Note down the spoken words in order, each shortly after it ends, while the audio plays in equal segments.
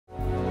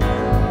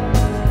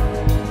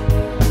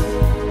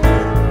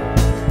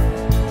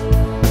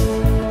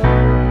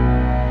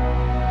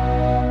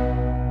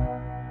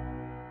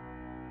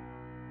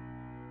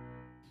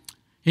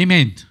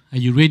Amen. Are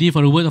you ready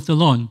for the word of the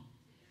Lord?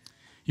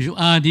 If you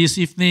are, this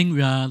evening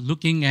we are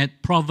looking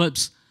at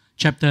Proverbs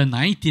chapter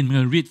 19. I'm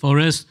going to read for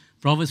us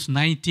Proverbs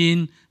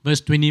 19 verse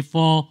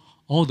 24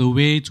 all the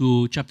way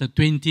to chapter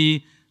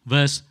 20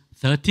 verse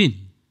 13.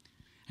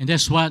 And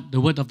that's what the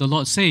word of the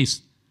Lord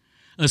says.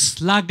 A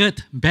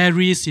sluggard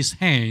buries his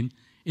hand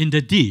in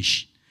the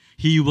dish.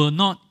 He will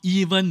not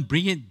even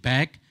bring it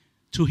back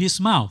to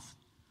his mouth.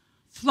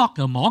 Flog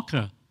a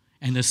mocker,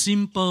 and the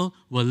simple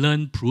will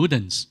learn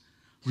prudence.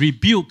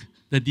 Rebuke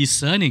the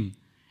discerning,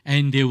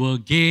 and they will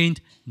gain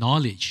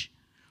knowledge.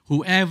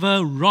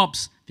 Whoever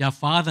robs their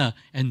father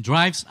and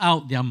drives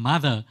out their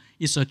mother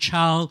is a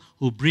child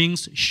who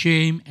brings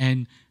shame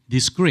and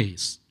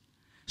disgrace.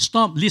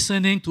 Stop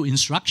listening to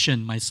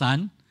instruction, my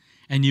son,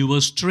 and you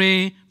will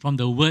stray from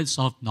the words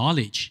of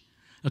knowledge.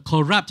 A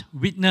corrupt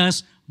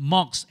witness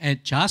mocks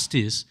at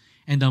justice,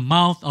 and the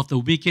mouth of the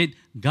wicked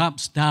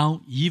gulps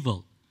down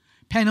evil.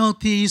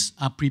 Penalties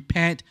are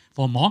prepared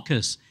for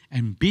mockers,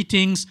 and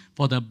beatings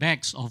for the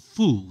backs of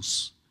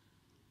fools.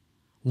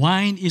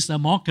 Wine is a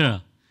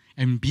mocker,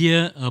 and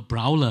beer a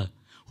brawler.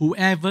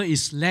 Whoever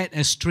is led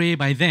astray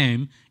by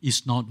them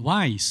is not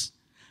wise.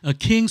 A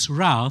king's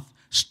wrath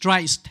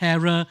strikes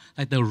terror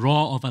like the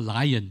roar of a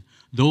lion.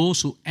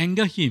 Those who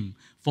anger him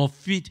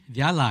forfeit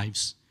their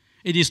lives.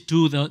 It is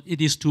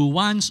to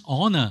one's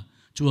honor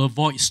to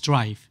avoid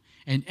strife,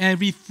 and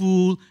every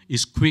fool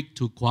is quick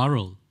to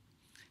quarrel.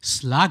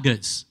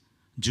 Sluggards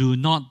do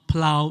not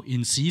plow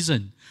in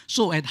season,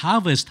 so at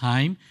harvest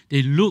time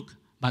they look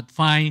but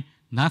find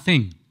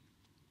nothing.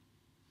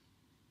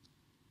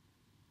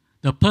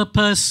 The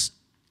purpose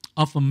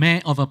of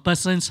a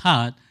person's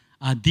heart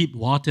are deep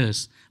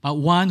waters, but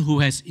one who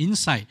has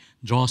insight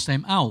draws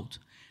them out.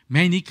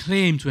 Many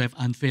claim to have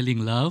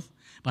unfailing love,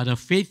 but a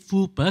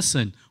faithful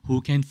person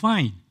who can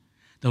find?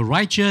 The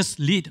righteous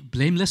lead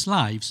blameless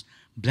lives.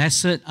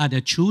 Blessed are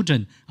their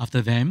children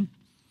after them.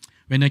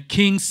 When a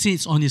king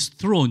sits on his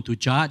throne to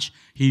judge,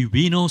 he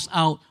winnows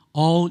out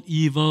all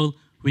evil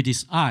with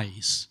his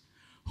eyes.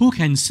 Who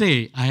can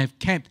say, I have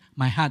kept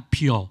my heart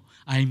pure,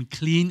 I am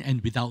clean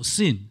and without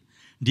sin?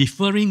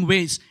 Deferring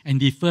weights and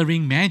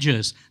deferring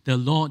measures, the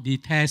Lord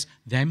detests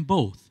them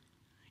both.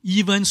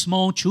 Even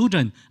small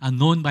children are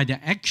known by their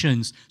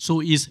actions,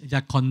 so is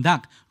their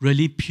conduct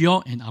really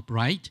pure and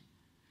upright?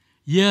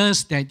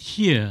 Ears that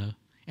hear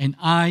and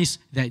eyes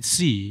that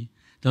see,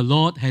 the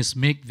Lord has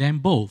made them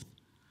both.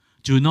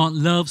 Do not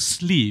love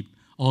sleep,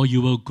 or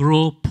you will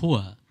grow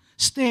poor.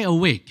 Stay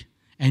awake,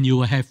 and you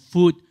will have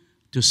food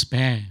to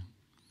spare.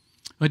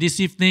 But this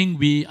evening,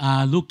 we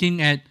are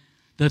looking at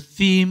the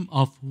theme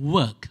of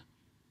work.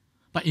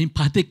 But in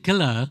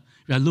particular,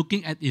 we are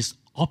looking at its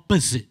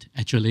opposite,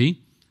 actually.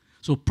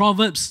 So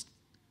Proverbs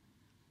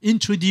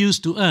introduce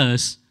to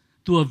us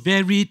to a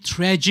very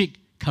tragic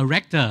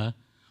character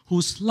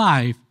whose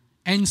life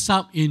ends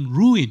up in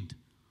ruin,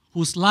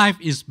 whose life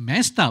is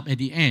messed up at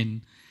the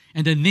end.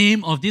 And the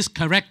name of this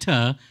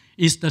character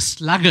is the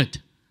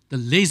sluggard, the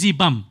lazy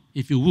bum,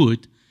 if you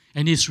would.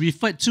 And it's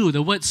referred to,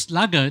 the word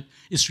sluggard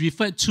is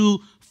referred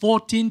to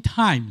 14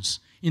 times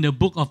in the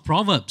book of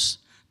Proverbs.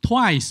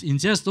 Twice in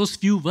just those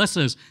few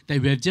verses that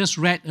we have just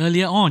read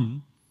earlier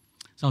on.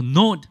 So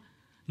note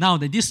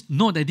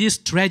that this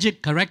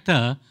tragic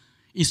character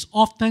is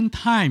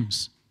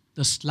oftentimes,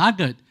 the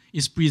sluggard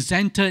is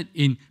presented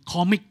in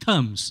comic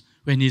terms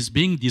when he's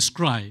being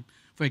described.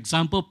 For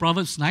example,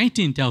 Proverbs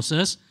 19 tells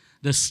us,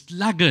 the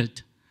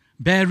sluggard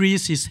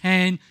buries his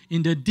hand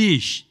in the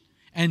dish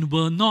and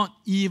will not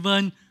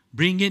even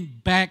bring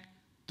it back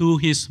to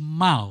his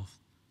mouth.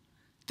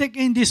 Take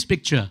in this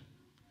picture.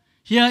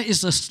 Here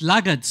is a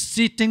sluggard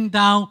sitting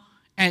down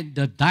at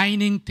the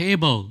dining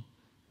table.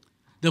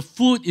 The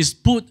food is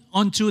put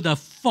onto the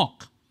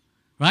fork,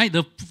 right?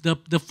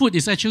 The food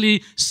is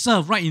actually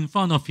served right in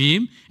front of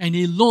him, and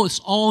he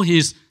loads all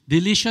his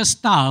delicious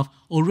stuff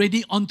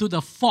already onto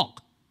the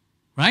fork,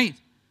 right?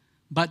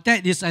 But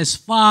that is as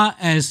far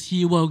as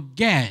he will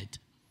get.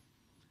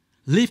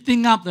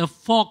 Lifting up the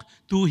fork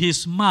to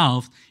his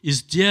mouth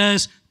is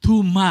just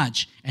too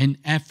much an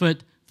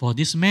effort for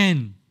this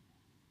man.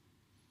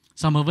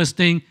 Some of us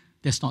think,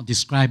 that's not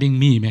describing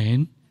me,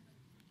 man.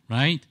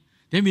 Right?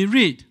 Then we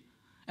read,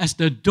 as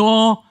the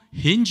door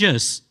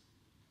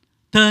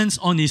turns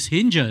on its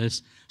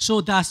hinges,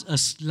 so does a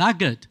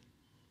sluggard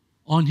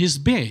on his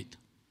bed.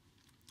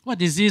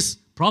 What is this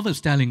Proverbs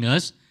telling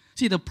us?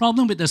 See, the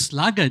problem with the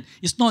sluggard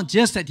is not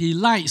just that he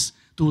likes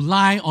to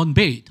lie on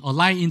bed or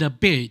lie in the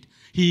bed.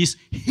 He is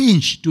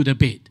hinged to the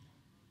bed.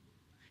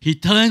 He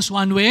turns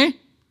one way,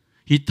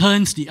 he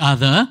turns the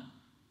other,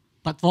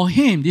 but for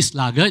him, this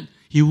sluggard,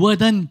 he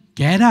wouldn't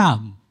get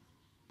up.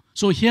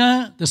 So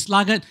here, the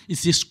sluggard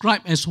is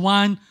described as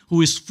one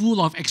who is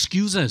full of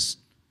excuses.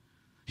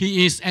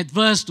 He is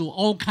adverse to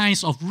all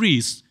kinds of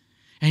risks,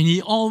 and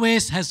he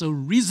always has a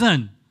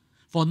reason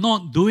for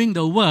not doing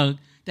the work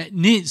that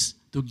needs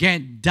to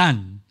get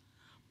done.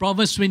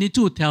 Proverbs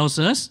 22 tells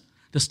us,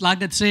 the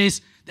sluggard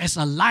says, there's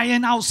a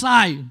lion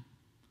outside.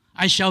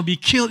 I shall be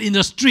killed in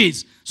the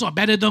streets, so I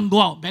better don't go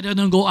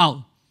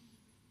out,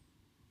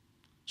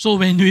 So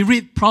when we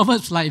read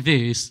Proverbs like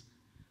this,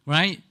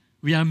 right,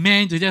 we are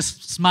meant to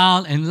just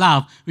smile and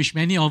laugh, which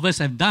many of us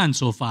have done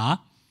so far.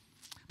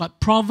 But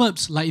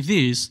Proverbs like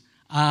this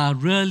are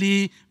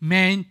really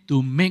meant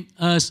to make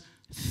us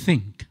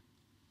think.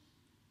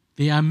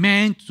 They are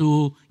meant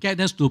to get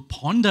us to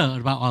ponder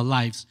about our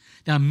lives.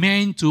 They are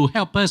meant to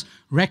help us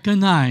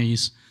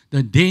recognize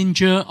the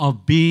danger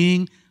of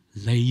being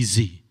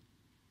lazy.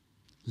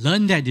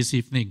 Learn that this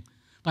evening.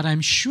 But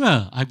I'm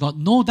sure, I've got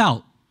no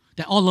doubt,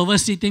 that all of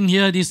us sitting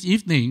here this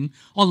evening,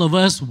 all of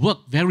us work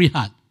very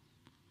hard.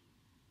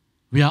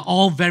 We are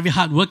all very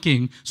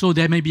hardworking, so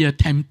there may be a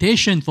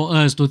temptation for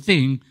us to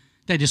think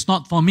that it's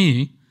not for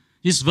me.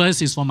 This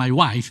verse is for my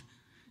wife.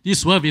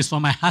 This verse is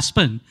for my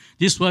husband.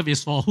 This verse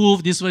is for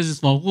who? This verse is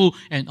for who?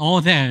 And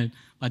all that.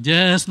 But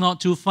just not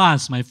too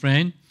fast, my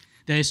friend.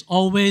 There is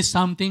always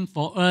something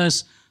for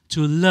us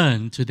to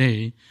learn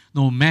today,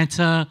 no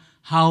matter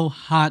how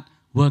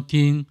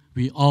hardworking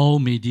we all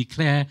may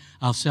declare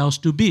ourselves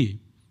to be.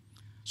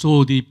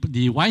 So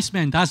the wise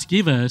man does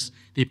give us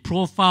the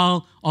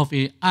profile of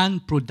an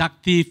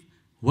unproductive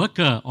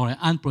worker or an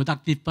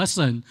unproductive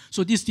person.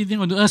 So this evening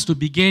I want us to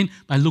begin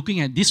by looking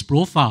at this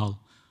profile.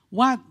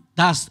 What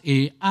does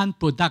an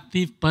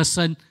unproductive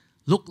person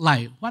look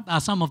like? What are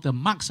some of the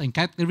marks and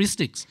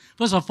characteristics?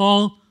 First of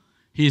all,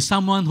 he is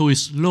someone who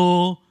is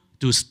slow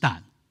to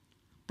start.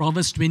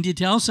 Proverbs 20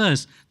 tells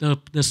us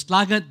the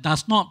sluggard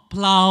does not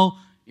plow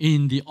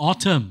in the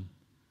autumn.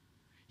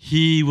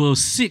 He will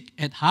seek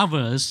at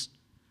harvest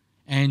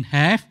and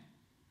have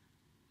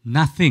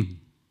nothing.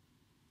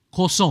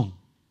 Kosong.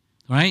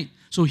 Right?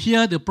 So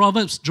here the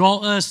Proverbs draw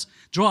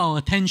our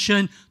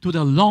attention to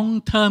the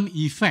long-term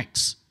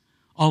effects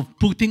of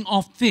putting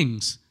off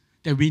things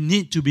that we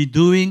need to be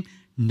doing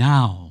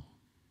now.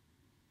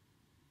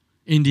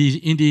 In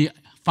the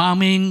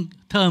farming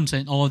terms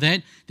and all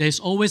that,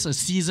 there's always a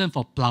season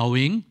for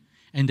plowing,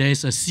 and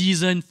there's a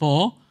season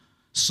for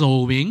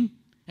sowing,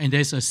 and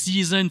there's a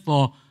season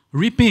for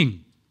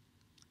reaping.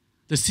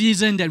 The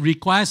season that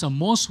requires the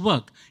most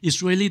work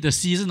is really the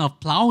season of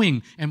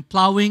plowing, and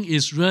plowing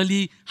is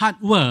really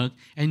hard work,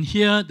 and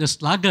here the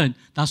sluggard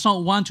does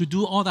not want to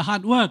do all the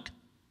hard work.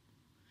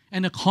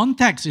 And the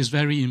context is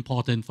very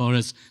important for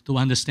us to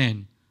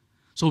understand.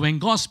 So when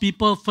God's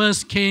people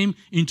first came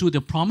into the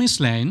promised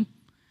land,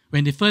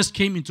 when they first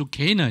came into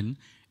Canaan,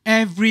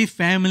 every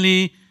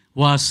family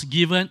was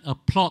given a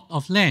plot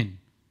of land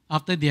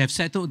after they have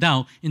settled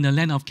down in the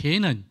land of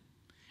Canaan.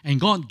 And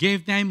God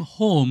gave them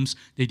homes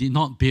they did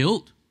not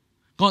build.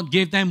 God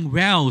gave them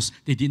wells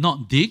they did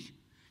not dig.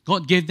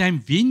 God gave them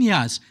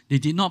vineyards they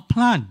did not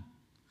plant.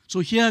 So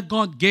here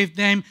God gave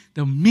them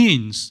the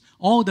means.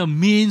 All the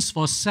means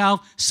for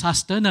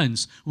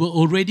self-sustenance were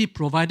already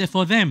provided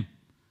for them.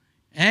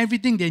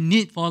 Everything they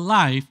need for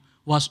life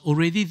was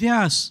already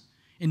theirs.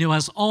 And it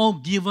was all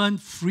given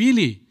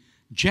freely,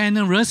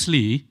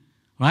 generously,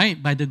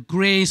 right, by the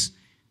grace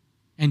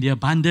and the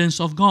abundance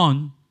of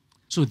God.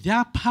 So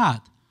their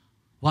part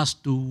was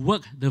to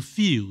work the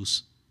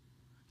fields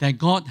that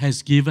God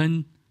has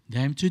given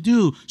them to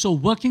do. So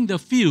working the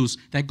fields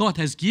that God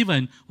has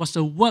given was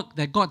the work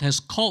that God has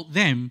called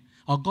them,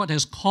 or God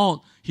has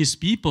called His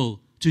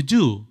people to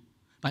do.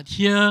 But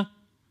here,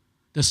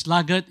 the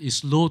sluggard is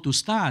slow to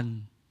start.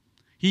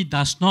 He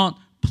does not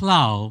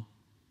plow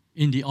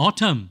in the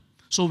autumn.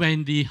 So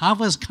when the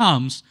harvest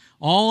comes,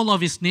 all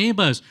of his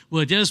neighbors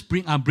will just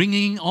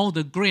bringing all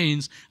the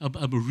grains,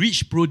 a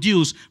rich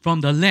produce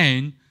from the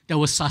land that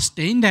will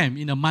sustain them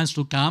in the months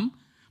to come.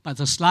 But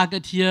the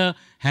sluggard here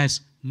has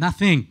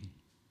nothing.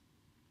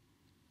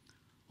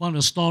 One of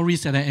the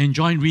stories that I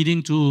enjoy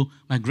reading to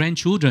my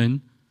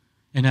grandchildren,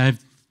 and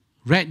I've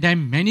read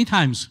them many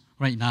times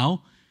right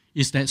now,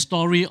 is that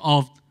story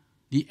of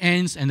the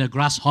ants and the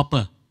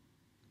grasshopper.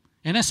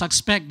 And I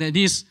suspect that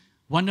this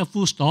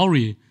wonderful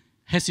story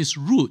has its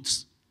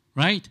roots,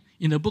 right,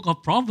 in the book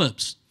of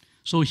Proverbs.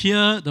 So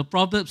here, the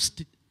Proverbs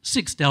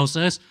 6 tells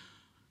us,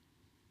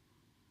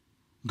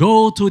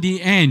 "Go to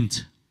the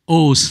ant,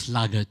 O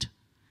sluggard.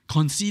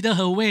 Consider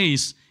her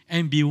ways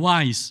and be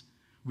wise.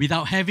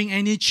 Without having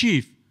any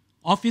chief,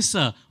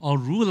 officer, or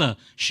ruler,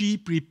 she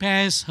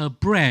prepares her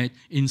bread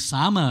in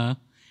summer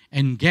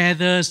and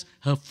gathers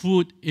her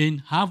food in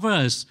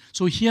harvest."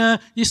 So here,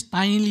 these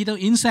tiny little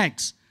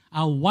insects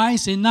are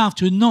wise enough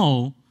to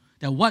know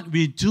that what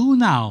we do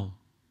now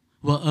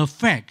will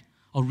affect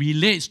or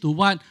relates to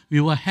what we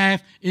will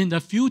have in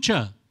the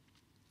future.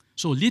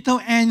 So little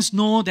ants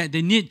know that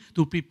they need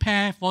to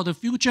prepare for the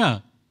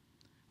future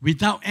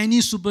without any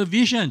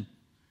supervision.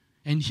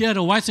 And here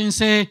the wise man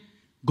say,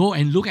 go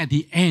and look at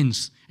the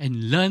ants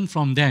and learn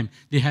from them.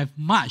 They have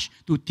much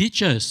to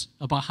teach us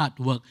about hard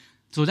work.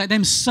 So let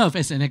them serve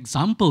as an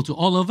example to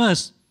all of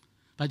us.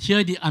 But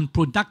here the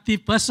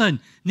unproductive person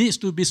needs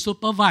to be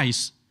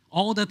supervised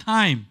all the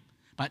time.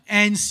 But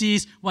ants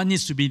sees what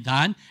needs to be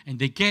done and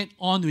they get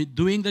on with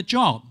doing the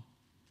job.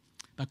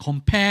 But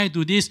compared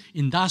to these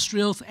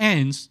industrial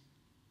ants,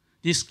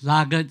 this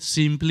sluggard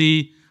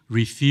simply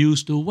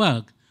refuses to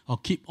work or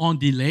keep on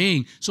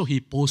delaying. So he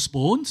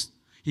postpones,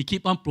 he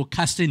keeps on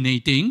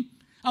procrastinating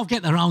I'll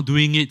get around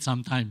doing it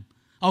sometime.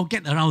 I'll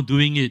get around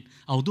doing it.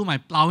 I'll do my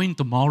plowing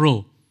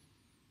tomorrow.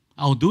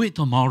 I'll do it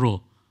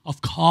tomorrow.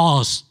 Of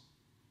course,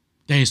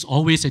 there is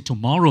always a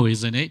tomorrow,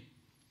 isn't it?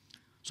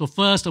 So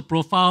first, the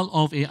profile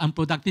of an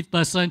unproductive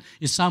person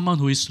is someone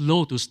who is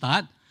slow to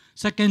start.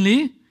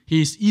 Secondly,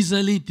 he is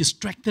easily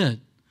distracted.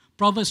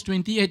 Proverbs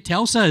 28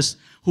 tells us,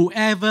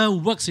 whoever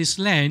works his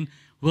land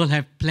will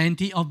have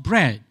plenty of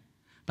bread,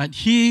 but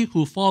he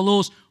who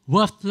follows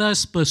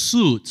worthless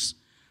pursuits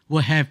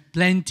will have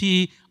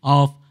plenty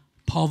of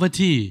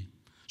poverty.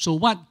 So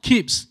what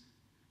keeps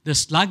the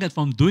sluggard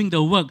from doing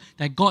the work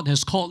that God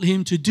has called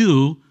him to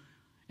do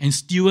and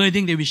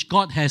stewarding that which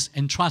God has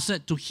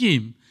entrusted to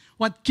him?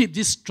 What keeps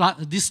this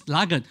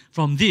sluggard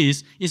from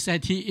this is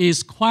that he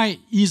is quite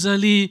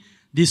easily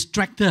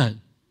distracted.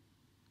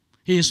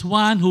 He is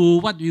one who,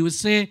 what we would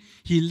say,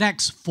 he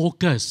lacks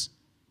focus.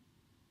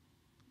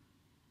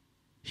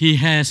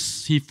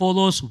 He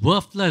follows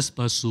worthless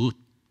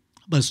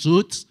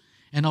pursuits,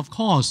 and of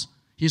course,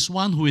 he's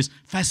one who is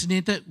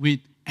fascinated with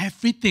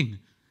everything.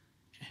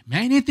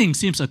 Many things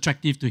seems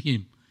attractive to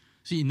him.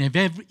 See,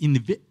 inevitably,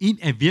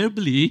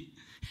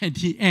 at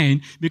the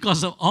end,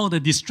 because of all the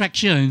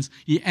distractions,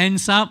 he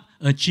ends up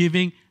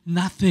achieving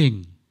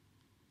nothing.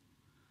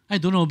 I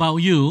don't know about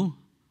you,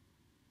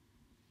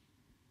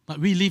 but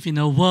we live in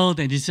a world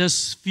that is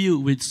just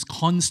filled with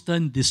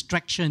constant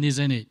distraction,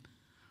 isn't it?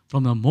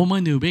 From the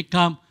moment we wake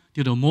up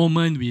to the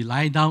moment we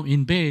lie down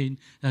in bed,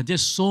 there are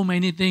just so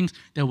many things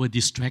that will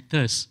distract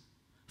us.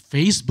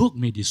 Facebook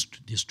may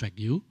distract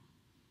you.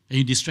 Are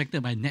you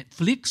distracted by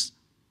Netflix?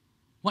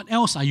 What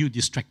else are you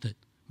distracted?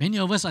 Many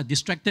of us are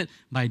distracted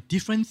by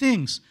different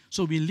things.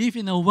 So we live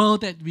in a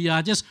world that we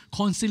are just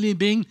constantly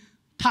being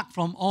tugged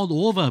from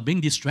all over,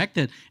 being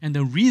distracted. And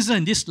the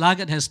reason this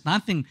sluggard has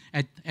nothing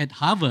at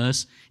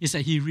harvest is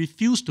that he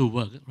refused to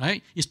work,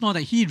 right? It's not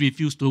that he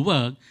refused to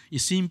work.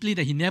 It's simply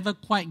that he never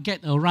quite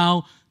get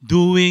around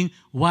doing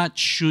what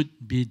should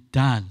be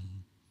done.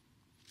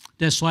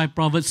 That's why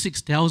Proverbs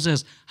 6 tells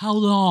us, how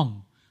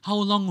long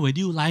will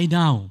you lie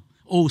down,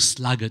 O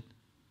sluggard?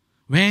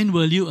 When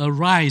will you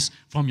arise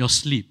from your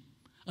sleep?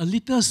 A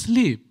little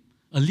sleep,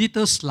 a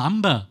little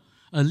slumber,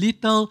 a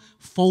little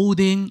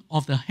folding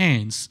of the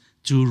hands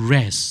to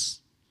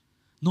rest.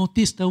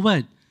 Notice the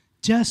word,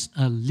 just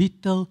a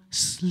little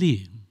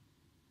sleep.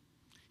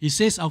 He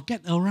says, I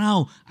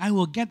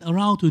will get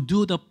around to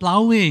do the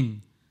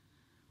plowing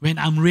when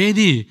I'm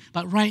ready.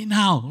 But right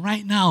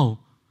now,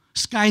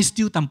 sky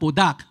still tampo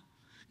dark.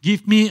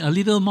 Give me a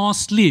little more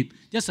sleep,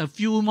 just a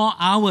few more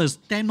hours,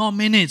 10 more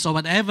minutes or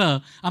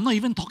whatever. I'm not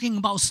even talking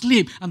about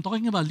sleep. I'm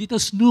talking about a little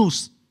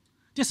snooze.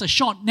 Just a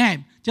short nap.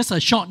 Just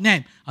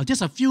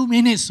a few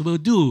minutes will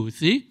do,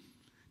 see?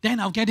 Then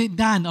I'll get it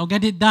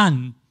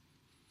done.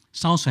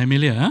 Sounds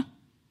familiar, huh?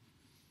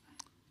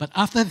 But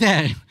after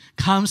that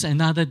comes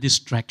another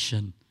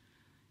distraction.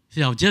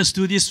 See, I'll just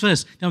do this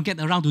first, then I'll get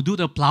around to do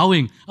the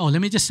plowing. Oh,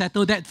 let me just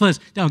settle that first,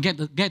 then I'll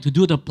get to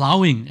do the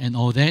plowing and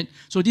all that.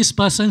 So this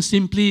person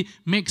simply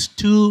makes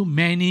too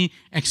many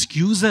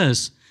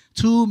excuses,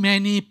 too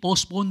many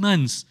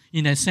postponements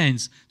in a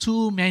sense,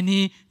 too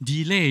many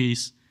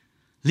delays.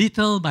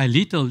 Little by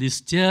little,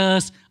 it's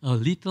just a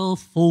little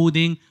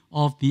folding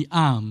of the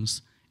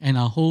arms, and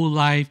our whole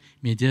life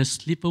may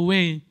just slip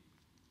away.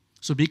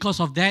 So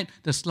because of that,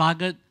 the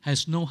sluggard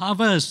has no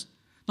harvest.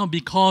 Not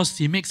because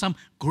he makes some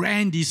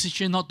grand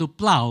decision not to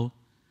plow,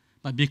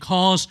 but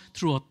because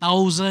through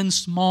 1,000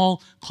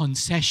 small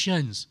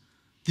concessions,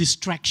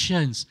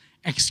 distractions,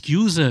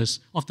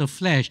 excuses of the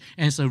flesh,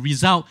 and as a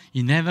result,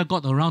 he never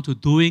got around to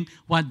doing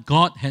what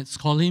God has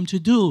called him to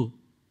do.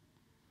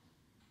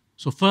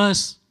 So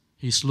first,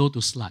 he's slow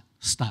to start.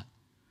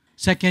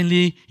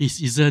 Secondly,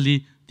 he's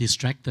easily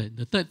distracted.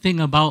 The third thing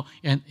about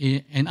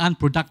an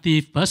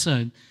unproductive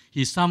person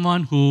is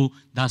someone who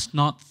does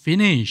not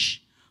finish.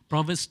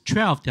 Proverbs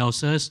 12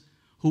 tells us,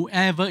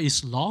 whoever is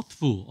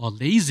slothful or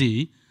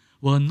lazy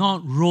will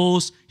not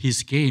roast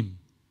his game,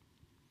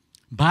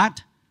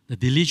 but the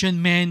diligent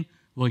man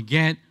will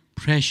get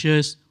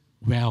precious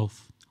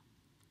wealth.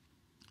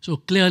 So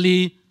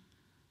clearly,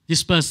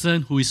 this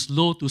person who is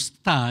slow to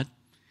start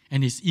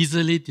and is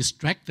easily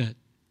distracted,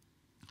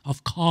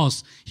 of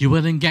course, he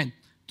wouldn't get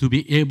to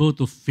be able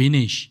to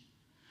finish.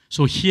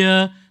 So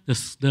here,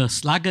 the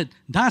sluggard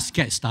does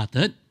get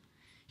started.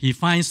 He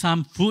finds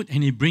some food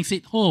and he brings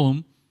it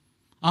home.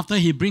 After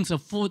he brings the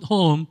food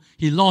home,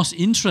 he lost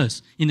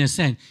interest in a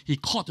sense. He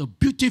caught a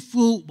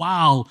beautiful,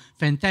 wow,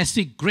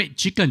 fantastic, great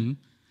chicken,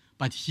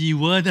 but he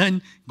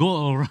wouldn't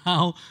go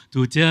around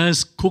to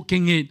just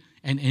cooking it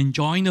and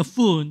enjoying the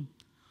food.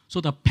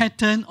 So the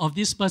pattern of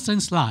this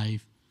person's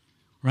life,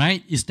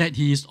 right, is that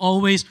he is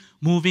always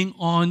moving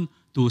on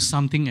to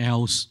something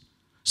else.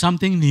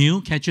 Something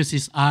new catches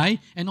his eye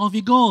and off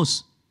he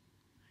goes.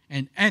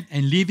 And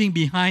leaving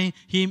behind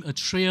him a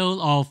trail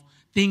of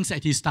things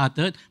that he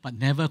started but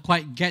never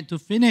quite get to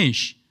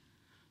finish.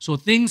 So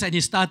things that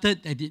he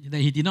started that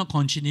he did not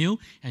continue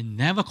and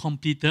never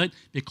completed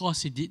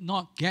because he did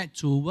not get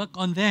to work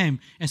on them.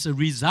 As a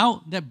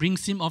result, that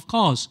brings him, of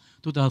course,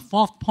 to the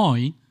fourth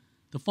point,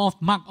 The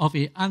fourth mark of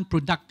an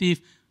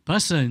unproductive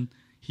person,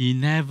 he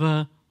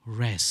never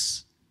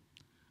rests.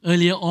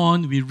 Earlier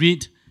on, we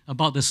read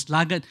about the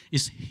sluggard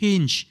is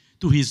hinged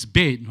to his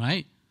bed,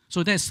 right?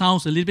 So that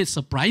sounds a little bit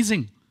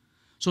surprising.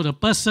 So the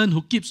person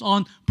who keeps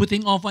on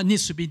putting off what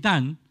needs to be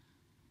done,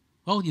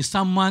 well, is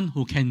someone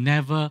who can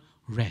never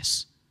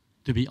rest,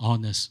 to be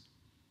honest.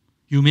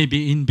 You may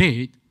be in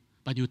bed,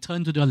 but you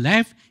turn to the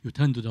left, you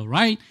turn to the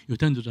right, you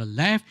turn to the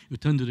left, you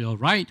turn to the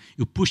right,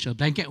 you push a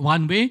blanket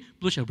one way,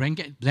 push a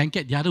blanket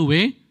the other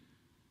way.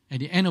 At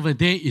the end of the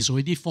day, it's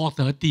already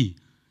 4:30.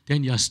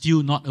 Then you're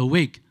still not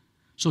awake.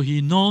 So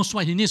he knows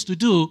what he needs to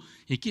do.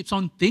 He keeps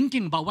on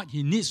thinking about what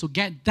he needs to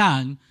get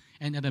done.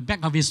 And at the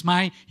back of his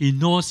mind, he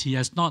knows he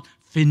has not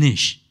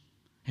finished.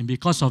 And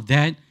because of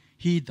that,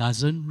 he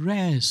doesn't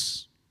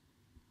rest.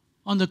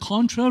 On the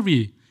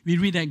contrary, we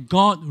read that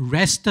God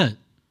rested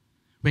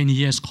when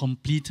he has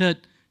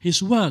completed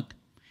his work.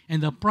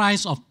 And the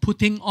price of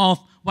putting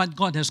off what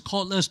God has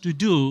called us to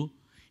do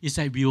is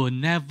that we will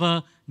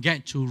never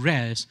get to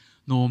rest,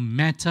 no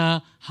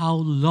matter how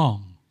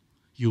long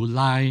you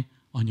lie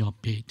on your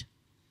bed.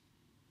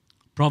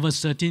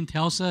 Proverbs 13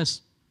 tells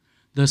us,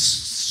 the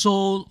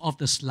soul of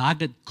the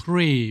sluggard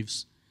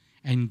craves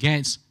and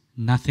gets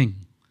nothing,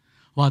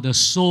 while the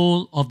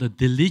soul of the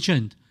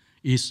diligent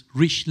is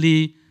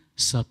richly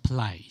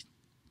supplied.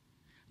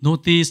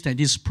 Notice that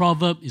this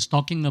proverb is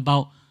talking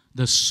about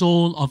the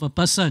soul of a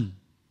person.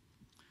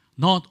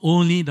 Not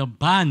only the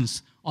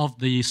barns of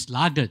the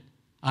sluggard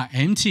are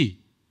empty,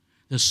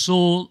 the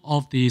soul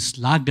of the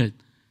sluggard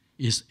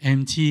is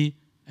empty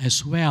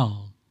as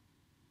well.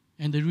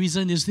 And the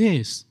reason is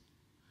this: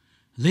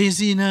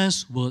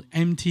 laziness will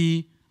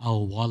empty our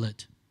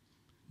wallet,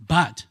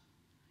 but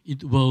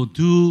it will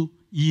do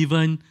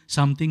even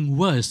something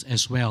worse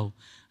as well.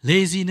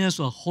 Laziness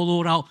will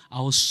hollow out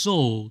our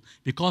soul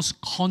because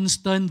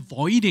constant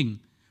voiding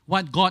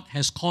what God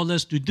has called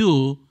us to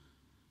do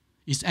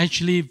is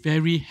actually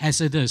very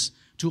hazardous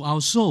to our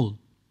soul.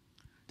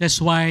 That's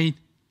why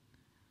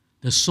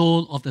the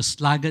soul of the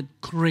sluggard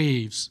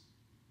craves.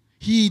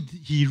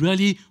 He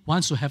really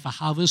wants to have a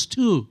harvest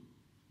too,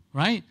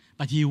 right?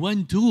 But he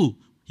won't do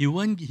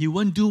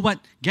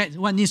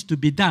what needs to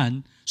be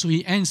done, so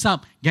he ends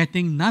up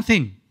getting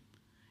nothing.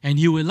 And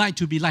he would like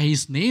to be like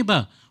his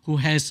neighbor who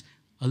has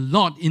a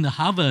lot in the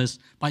harvest,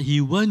 but he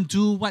won't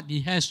do what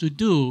he has to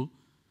do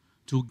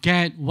to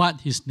get what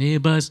his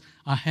neighbors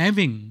are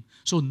having.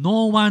 So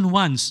no one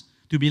wants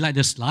to be like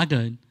the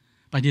sluggard,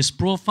 but his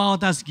profile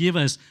does give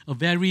us a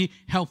very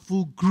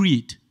helpful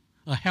grid,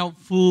 a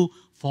helpful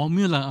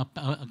formula,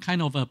 a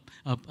kind of a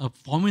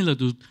formula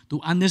to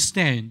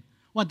understand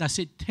what does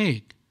it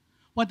take.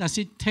 What does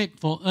it take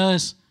for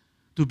us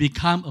to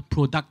become a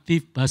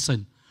productive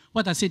person?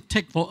 What does it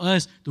take for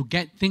us to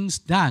get things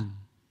done?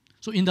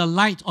 So in the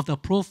light of the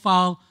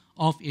profile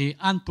of an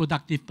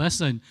unproductive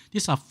person,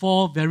 these are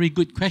 4 very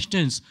good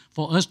questions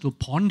for us to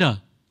ponder,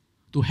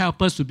 to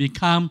help us to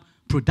become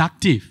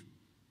productive.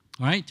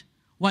 All right?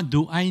 What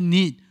do I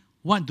need?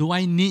 What do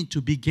I need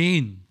to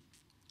begin?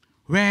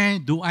 Where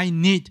do I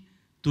need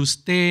to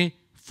stay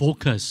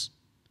focused?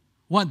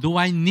 What do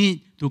I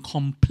need to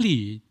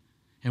complete?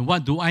 And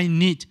what do I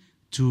need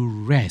to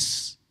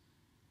rest?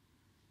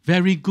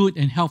 Very good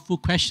and helpful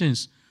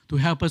questions to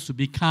help us to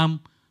become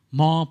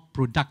more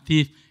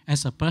productive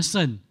as a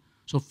person.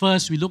 So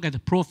first, we look at the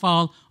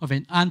profile of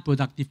an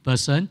unproductive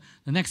person.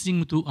 The next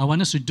thing I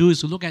want us to do is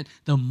to look at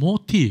the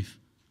motive.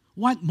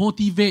 What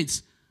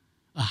motivates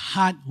a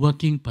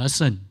hard-working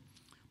person?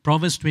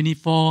 Proverbs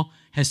 24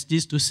 has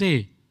this to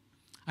say,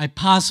 I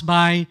passed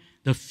by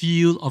the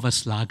field of a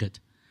sluggard,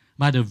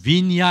 by the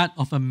vineyard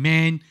of a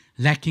man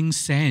lacking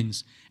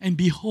sense. And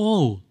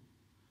behold,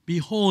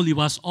 it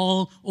was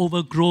all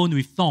overgrown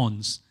with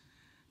thorns.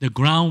 The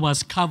ground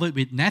was covered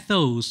with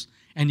nettles,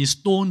 and its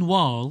stone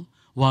wall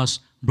was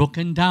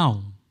broken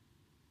down.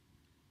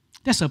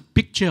 That's a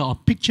picture, or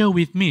picture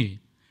with me.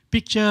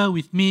 Picture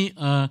with me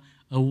a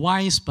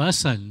wise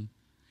person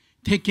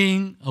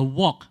taking a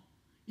walk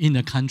in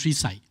the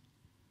countryside.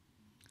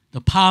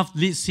 The path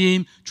leads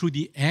him through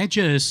the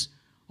edges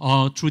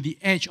or through the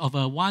edge of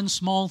one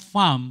small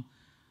farm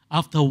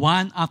after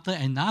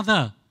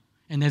another.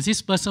 And as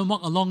this person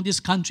walked along this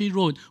country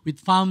road with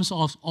farms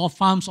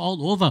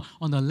all over,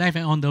 on the left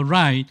and on the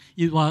right,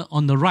 it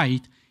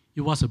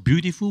was a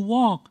beautiful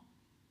walk.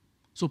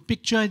 So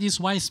picture this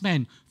wise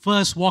man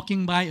first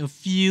walking by a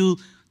field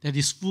that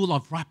is full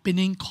of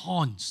ripening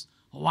corns.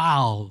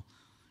 Wow!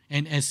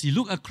 And as he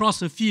looked across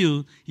the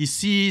field, he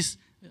sees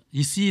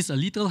a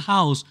little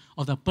house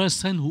of the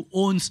person who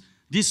owns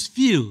this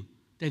field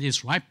that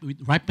is ripe with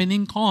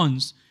ripening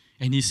corns.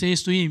 And he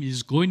says to him,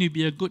 it's going to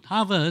be a good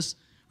harvest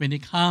when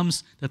it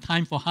comes the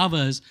time for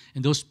harvest,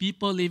 and those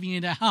people living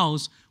in that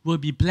house will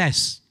be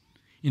blessed.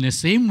 In the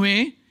same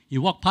way, he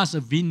walked past a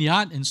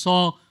vineyard and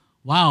saw,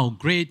 wow,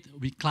 grape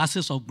with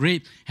clusters of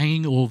grape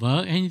hanging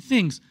over, and he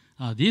thinks,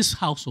 this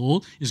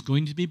household is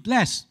going to be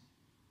blessed.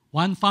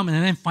 One farm,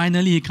 and then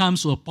finally he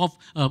comes to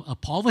a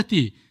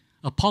property,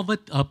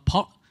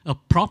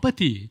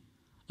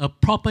 a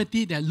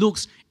property that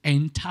looks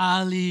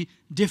entirely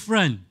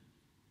different.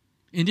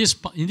 In this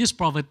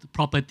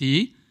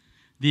property,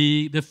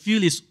 the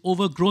field is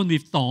overgrown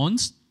with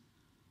thorns.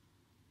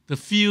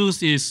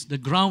 The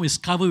ground is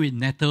covered with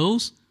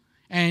nettles,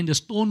 and the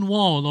stone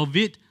wall of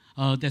it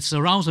that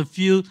surrounds the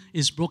field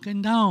is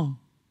broken down.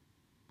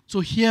 So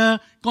here,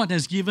 God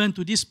has given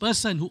to this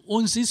person who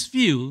owns this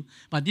field,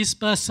 but this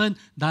person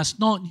does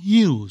not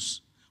use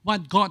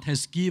what God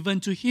has given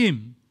to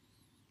him.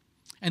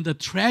 And the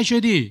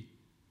tragedy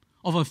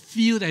of a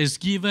field that is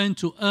given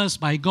to us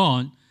by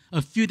God,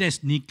 a field that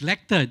is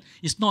neglected,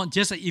 it's not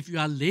just that if you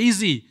are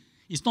lazy,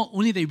 it's not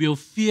only that we will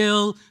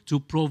fail to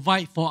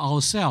provide for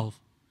ourselves.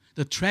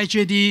 The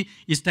tragedy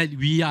is that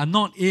we are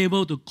not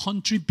able to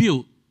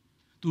contribute,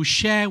 to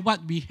share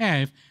what we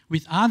have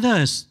with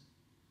others.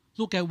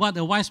 Look at what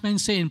the wise man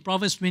said in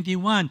Proverbs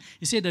 21.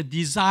 He said, the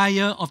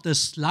desire of the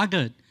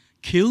sluggard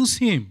kills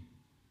him,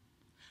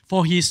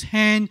 for his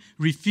hand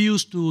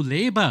refused to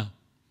labor.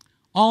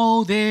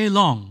 All day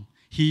long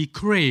he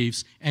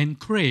craves and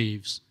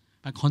craves.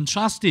 But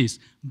contrast this,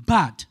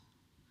 but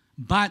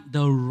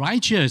the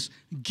righteous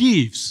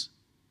gives.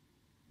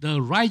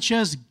 The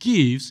righteous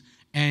gives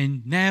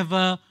and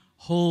never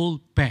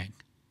hold back.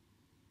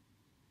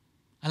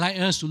 I like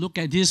us to look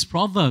at this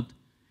proverb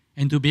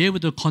and to be able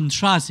to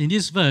contrast in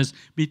this verse,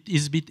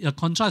 is a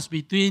contrast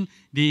between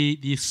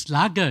the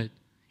sluggard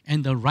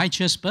and the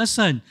righteous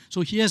person.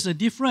 So here's the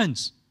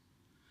difference.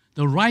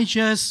 The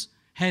righteous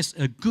has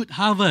a good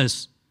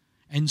harvest,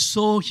 and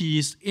so he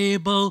is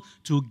able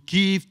to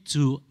give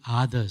to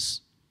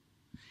others.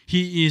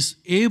 He is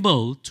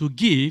able to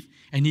give,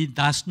 and he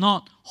does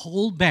not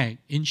hold back.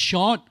 In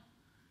short,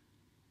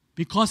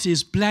 because he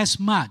is blessed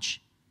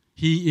much,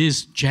 he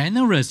is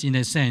generous in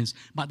a sense,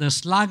 but the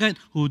sluggard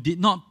who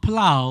did not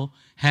plow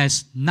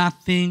has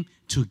nothing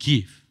to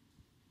give.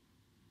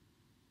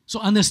 So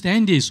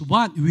understand this,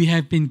 what we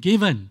have been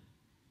given,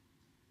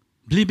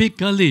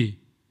 biblically,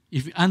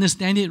 if we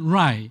understand it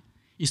right,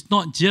 it's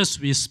not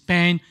just we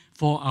spend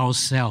for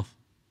ourselves.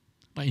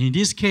 But in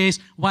this case,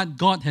 what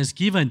God has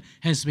given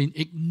has been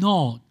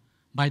ignored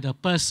by the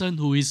person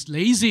who is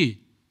lazy.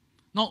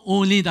 Not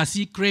only does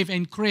he crave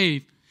and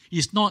crave,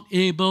 he's not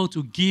able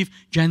to give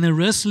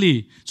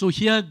generously. So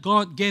here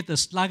God gave the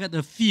sluggard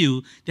a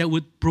field that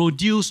would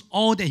produce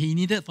all that he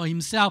needed for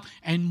himself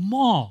and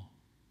more,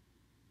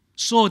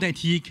 so that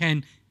he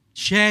can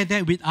share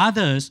that with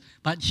others.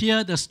 But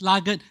here the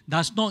sluggard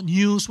does not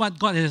use what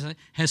God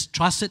has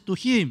trusted to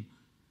him,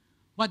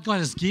 what God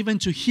has given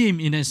to him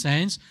in a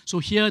sense. So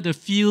here the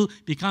field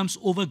becomes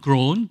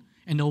overgrown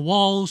and the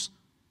walls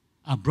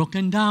are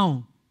broken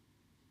down.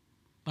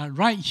 But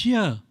right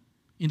here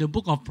in the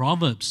book of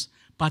Proverbs,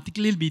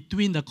 particularly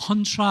between the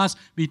contrast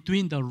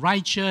between the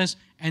righteous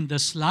and the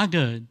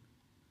sluggard,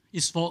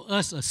 is for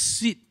us a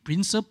seed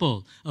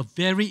principle, a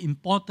very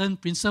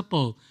important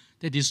principle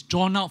that is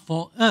drawn out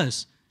for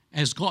us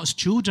as God's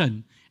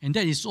children. And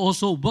that is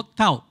also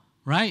worked out,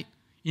 right,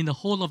 in the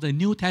whole of the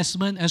New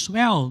Testament as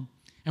well.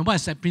 And what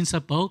is that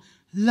principle?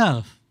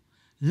 Love.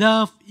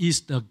 Love is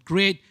the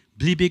great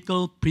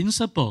biblical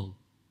principle.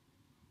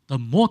 The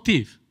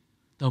motive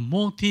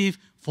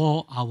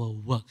for our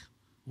work.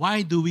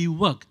 Why do we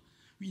work?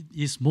 It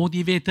is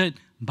motivated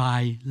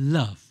by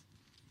love.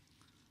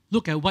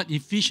 Look at what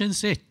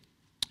Ephesians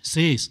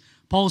says.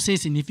 Paul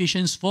says in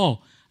Ephesians 4,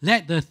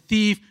 let the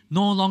thief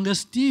no longer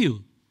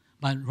steal,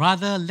 but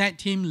rather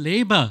let him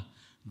labor,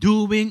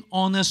 doing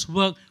honest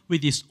work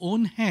with his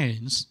own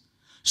hands,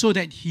 so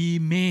that he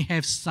may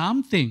have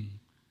something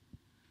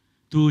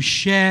to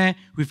share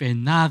with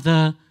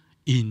another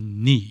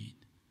in need.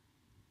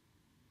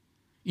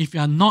 If you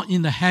are not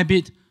in the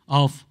habit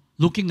of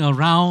looking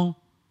around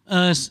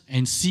us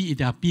and see if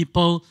there are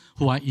people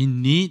who are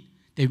in need,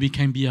 that we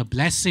can be a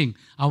blessing,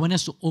 I want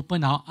us to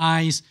open our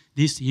eyes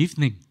this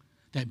evening,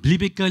 that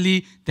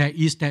biblically there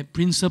is that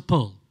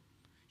principle.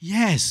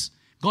 Yes,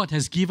 God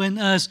has given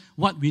us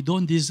what we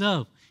don't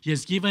deserve. He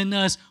has given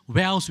us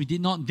wells we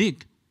did not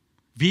dig,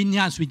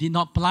 vineyards we did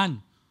not plant,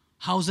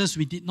 houses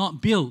we did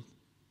not build.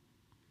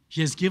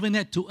 He has given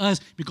that to us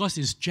because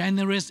He's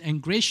generous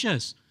and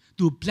gracious,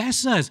 to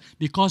bless us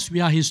because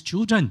we are His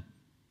children.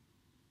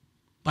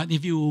 But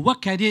if you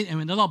work at it and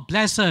when the Lord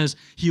blesses us,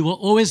 He will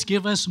always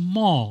give us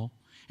more.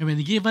 And when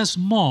He gives us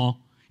more,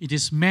 it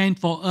is meant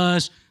for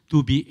us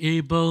to be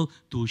able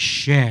to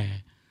share.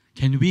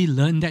 Can we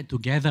learn that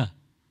together?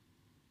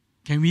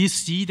 Can we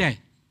see that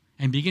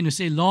and begin to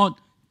say, Lord,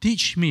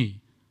 teach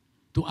me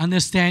to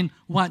understand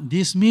what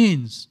this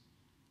means?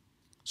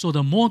 So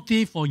the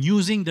motive for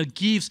using the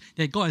gifts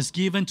that God has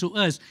given to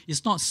us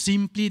is not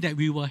simply that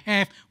we will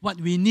have what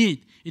we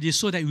need. It is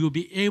so that we will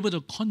be able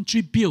to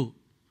contribute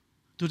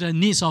to the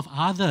needs of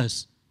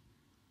others.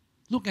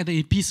 Look at the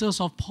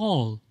epistles of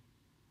Paul.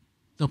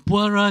 The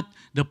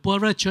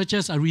poorer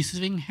churches are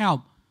receiving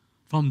help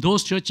from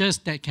those churches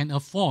that can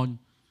afford.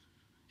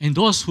 And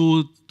those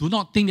who do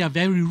not think they are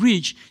very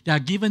rich, they are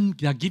giving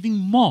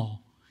more.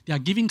 They are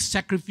giving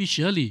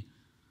sacrificially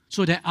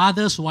so that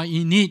others who are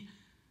in need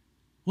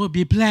will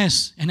be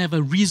blessed and have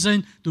a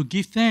reason to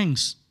give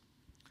thanks.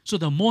 So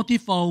the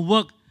motive for our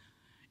work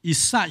is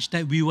such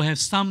that we will have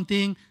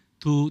something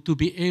to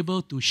be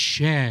able to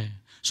share.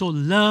 So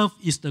love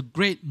is the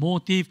great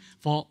motive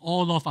for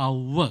all of our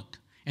work.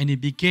 And it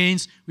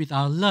begins with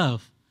our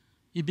love.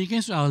 It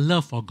begins with our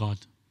love for God.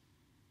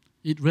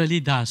 It really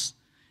does.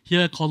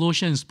 Here,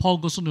 Colossians, Paul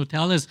goes on to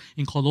tell us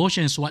in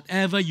Colossians,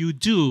 whatever you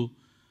do,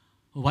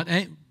 work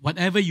at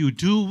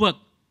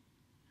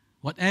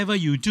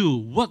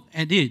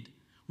it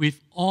with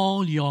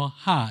all your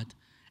heart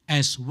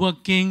as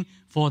working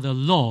for the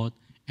Lord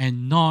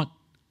and not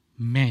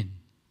men.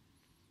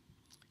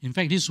 In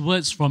fact, these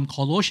words from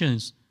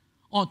Colossians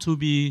ought to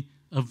be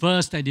a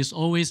verse that is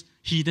always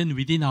hidden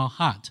within our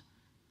heart.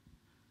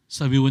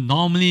 So we would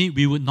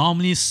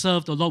normally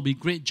serve the Lord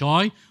with great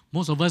joy.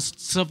 Most of us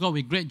serve God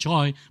with great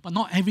joy, but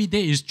not every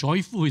day is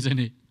joyful, isn't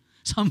it?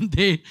 Some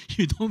day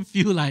you don't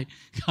feel like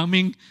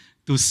coming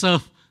to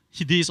serve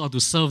this or to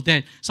serve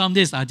that. Some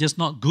days are just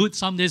not good.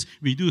 Some days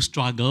we do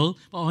struggle.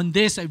 But on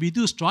days that we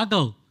do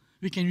struggle,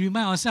 we can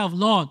remind ourselves,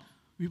 Lord,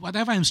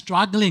 whatever I'm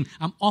struggling,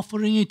 I'm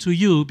offering it to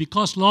you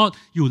because, Lord,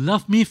 you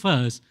love me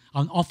first.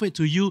 I'll offer it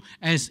to you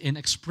as an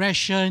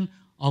expression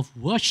of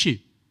worship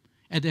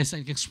and as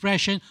an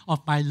expression of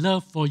my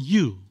love for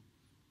you.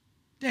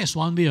 That's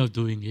one way of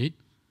doing it.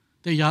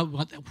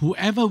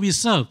 Whoever we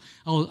serve,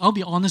 I'll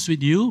be honest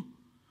with you,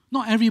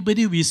 not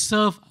everybody we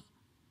serve,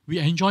 we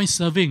enjoy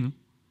serving.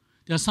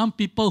 There are some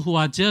people who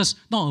are just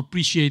not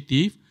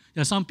appreciative.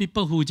 There are some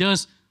people who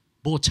just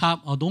boch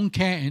up or don't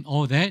care and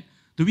all that.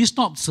 Do we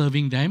stop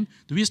serving them?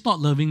 Do we stop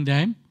loving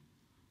them?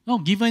 No,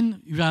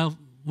 given we are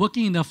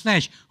working in the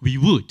flesh, we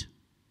would.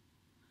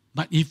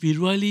 But if we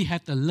really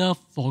have the love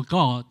for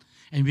God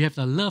and we have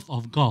the love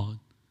of God,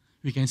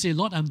 we can say,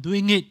 Lord, I'm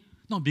doing it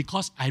not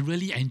because I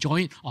really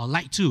enjoy it or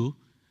like to,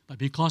 but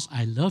because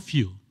I love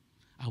you.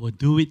 I will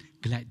do it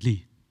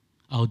gladly.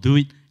 I'll do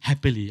it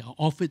happily. I'll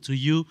offer it to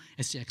you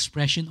as the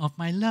expression of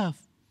my love.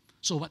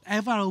 So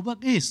whatever our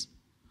work is,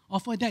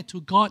 offer that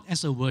to God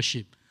as a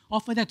worship.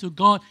 Offer that to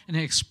God an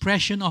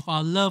expression of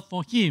our love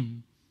for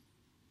Him.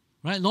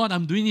 Right? Lord,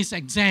 I'm doing this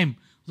exam.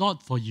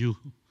 Lord, for you.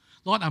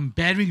 Lord, I'm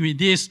bearing with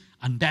this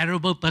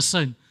unbearable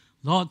person.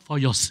 Lord, for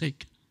your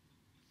sake.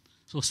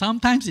 So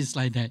sometimes it's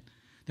like that.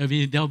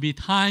 There'll be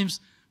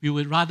times we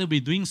would rather be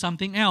doing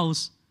something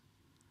else,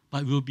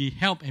 but we'll be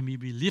helped and we'll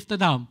be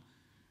lifted up.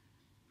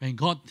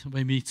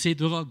 When we say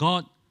to God,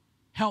 God,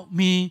 help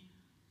me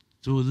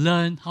to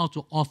learn how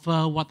to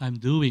offer what I'm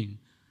doing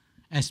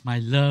as my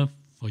love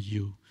for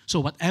you. So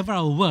whatever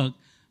our work,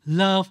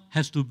 love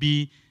has to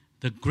be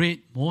the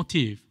great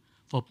motive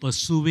for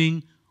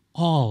pursuing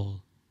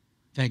all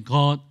that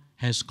God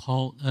has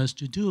called us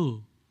to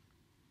do.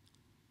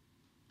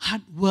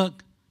 Hard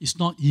work is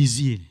not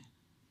easy.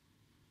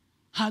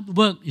 Hard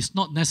work is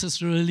not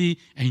necessarily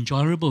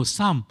enjoyable.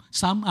 Some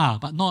are,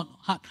 but not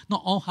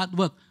all hard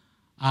work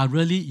are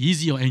really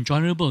easy or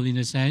enjoyable in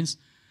a sense.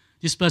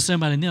 This person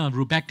by the name of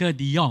Rebecca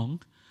de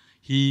Jong,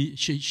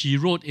 she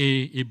wrote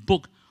a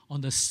book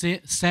on the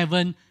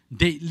 7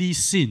 deadly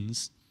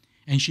sins,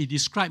 and she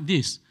described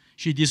this.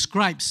 She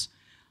describes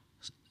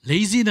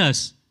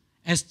laziness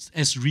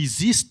as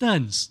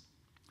resistance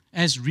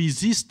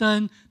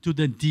to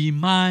the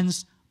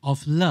demands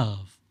of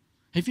love.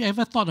 Have you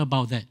ever thought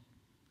about that?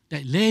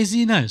 That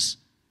laziness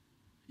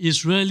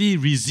is really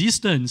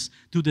resistance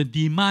to the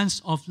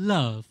demands of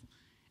love.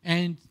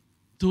 And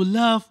to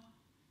love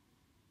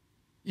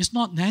is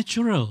not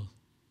natural.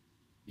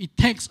 It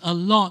takes a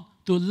lot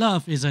to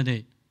love, isn't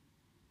it?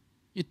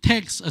 It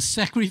takes a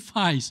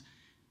sacrifice.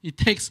 It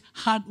takes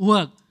hard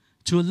work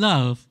to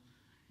love.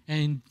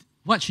 And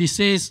what she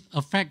says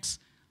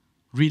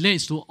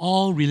relates to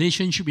all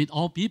relationship with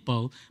all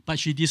people, but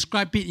she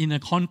described it in the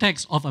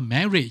context of a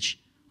marriage,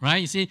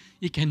 right? You see,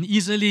 it can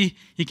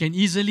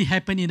easily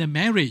happen in a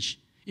marriage.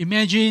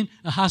 Imagine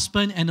a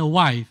husband and a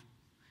wife.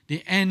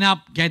 They end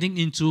up getting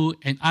into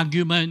an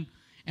argument,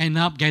 end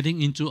up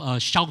getting into a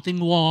shouting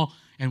war,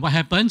 and what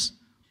happens?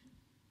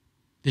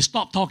 They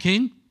stop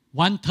talking,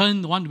 one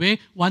turn one way,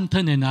 one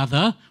turn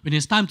another. When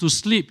it's time to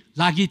sleep,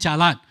 lagi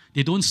jalan.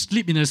 They don't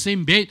sleep in the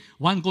same bed.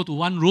 One go to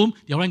one room,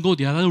 the other one go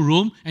to the other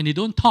room, and they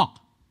don't talk.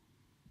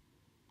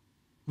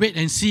 Wait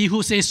and see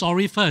who says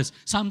sorry first.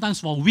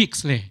 Sometimes for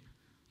weeks,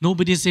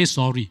 nobody says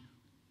sorry.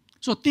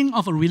 So think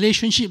of a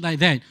relationship like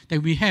that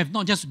we have,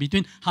 not just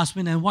between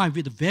husband and wife,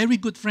 with very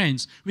good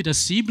friends, with a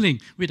sibling,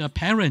 with a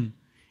parent.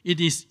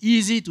 It is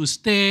easy to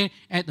stay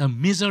at a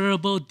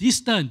miserable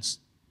distance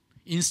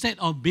instead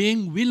of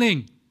being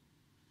willing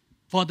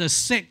for the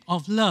sake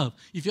of love.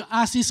 If you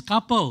ask this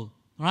couple,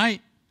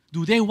 right,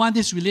 do they want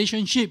this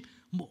relationship?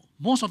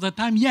 Most of the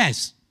time,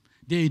 yes.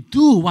 They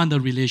do want the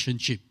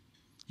relationship.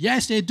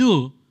 Yes, they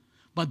do.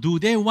 But do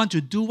they want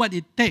to do what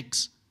it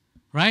takes,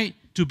 right,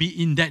 to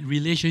be in that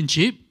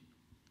relationship?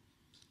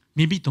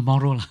 Maybe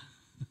tomorrow.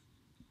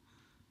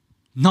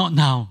 Not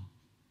now.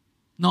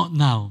 Not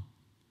now.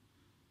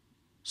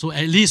 So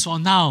at least for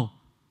now,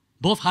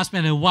 both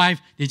husband and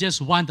wife, they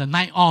just want the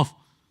night off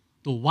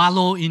to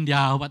wallow in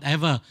their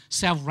whatever,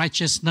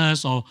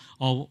 self-righteousness or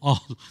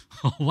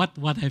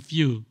what have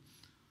you.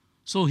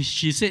 So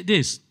she said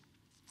this,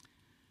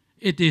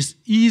 It is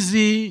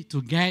easy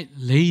to get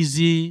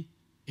lazy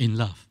in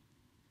love,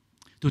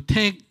 to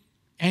take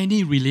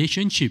any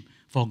relationship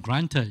for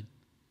granted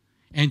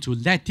and to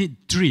let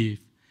it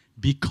drift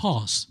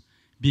because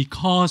we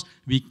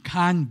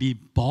can't be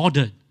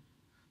bothered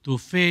to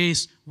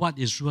face what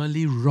is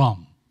really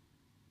wrong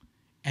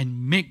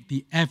and make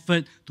the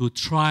effort to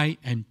try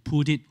and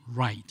put it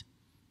right.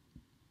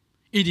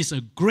 It is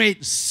a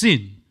great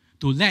sin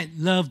to let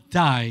love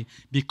die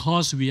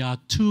because we are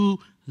too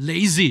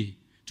lazy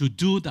to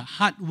do the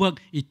hard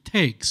work it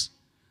takes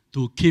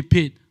to keep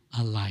it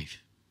alive.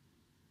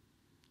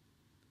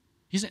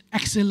 It's an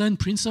excellent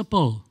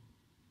principle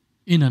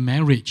in a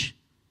marriage,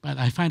 but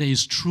I find that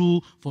it's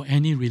true for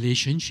any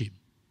relationship.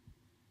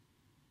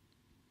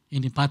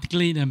 And in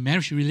particular in a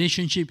marriage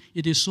relationship,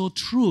 it is so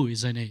true,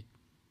 isn't it?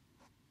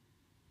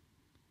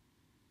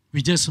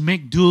 We just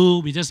make do,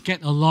 we just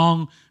get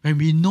along when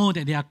we know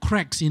that there are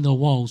cracks in the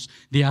walls,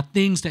 there are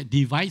things that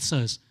divide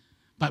us,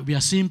 but we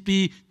are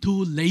simply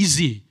too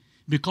lazy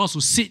because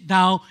to sit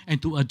down and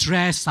to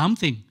address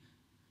something.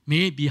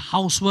 May it be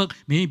housework,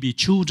 may it be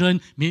children,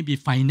 may it be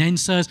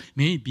finances,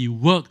 may it be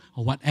work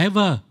or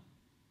whatever.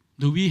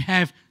 Do we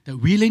have the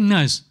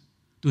willingness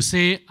to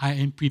say, I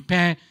am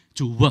prepared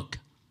to work?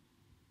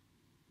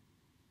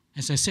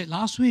 As I said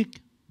last week,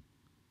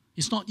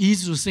 it's not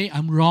easy to say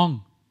I'm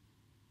wrong.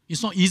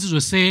 It's not easy to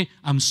say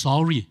I'm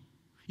sorry.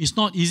 It's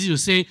not easy to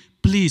say,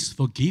 please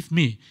forgive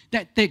me.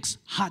 That takes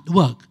hard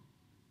work.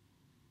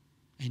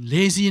 And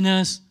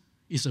laziness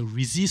is a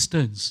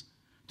resistance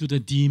to the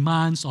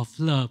demands of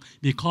love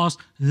because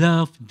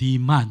love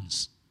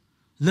demands.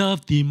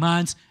 Love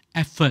demands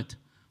effort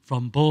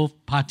from both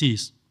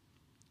parties.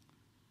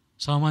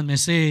 Someone may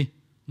say,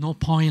 no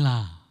point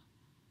lah.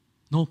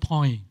 No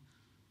point.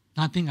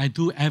 Nothing I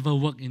do ever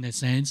work in that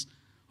sense.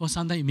 Well,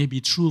 sometimes it may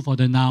be true for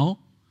the now,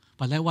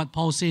 but like what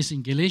Paul says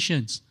in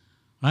Galatians,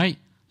 right?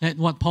 Let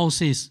what Paul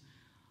says.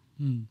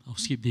 I'll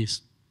skip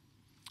this.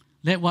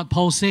 Let what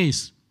Paul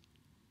says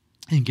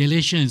in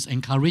Galatians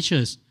encourage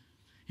us.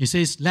 He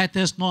says, let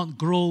us not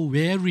grow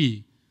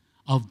weary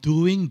of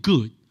doing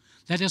good.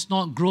 Let us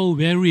not grow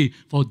weary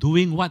for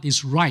doing what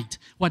is right,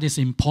 what is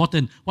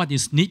important, what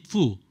is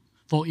needful.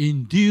 For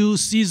in due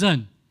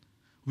season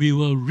we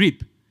will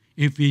reap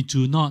if we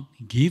do not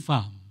give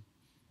up.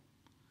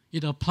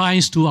 It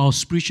applies to our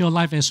spiritual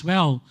life as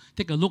well.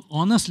 Take a look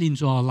honestly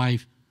into our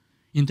life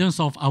in terms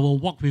of our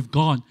walk with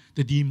God,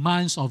 the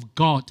demands of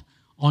God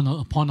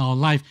upon our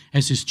life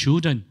as His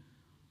children.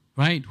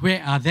 Right?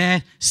 Where are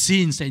there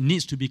sins that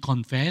needs to be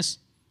confessed?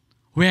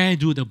 Where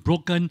do the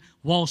broken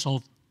walls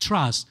of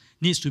trust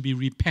needs to be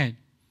repaired?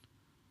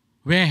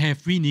 Where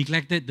have we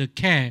neglected the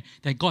care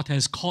that God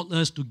has called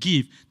us to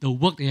give, the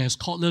work that He has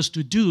called us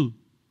to do?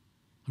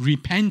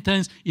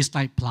 Repentance is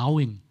like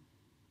plowing.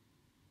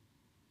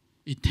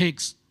 It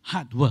takes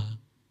hard work,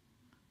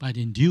 but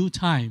in due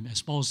time,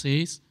 as Paul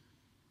says,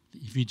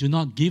 if we do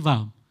not give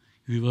up,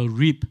 we will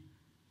reap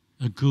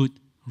a good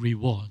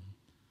reward.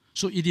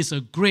 So it is a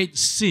great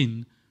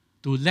sin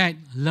to let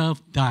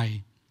love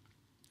die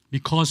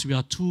because we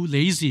are too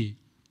lazy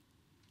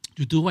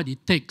to do what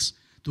it takes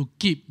to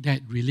keep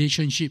that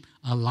relationship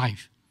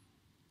alive.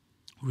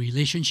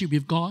 Relationship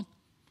with God,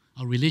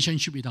 our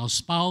relationship with our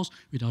spouse,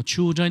 with our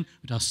children,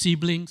 with our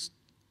siblings,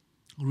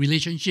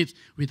 relationships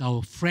with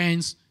our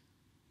friends,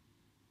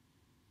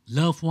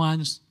 loved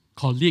ones,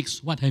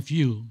 colleagues, what have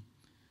you.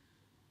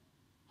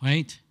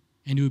 Right?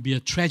 And it will be a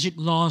tragic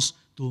loss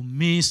to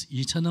miss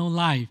eternal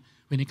life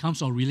when it comes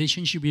to our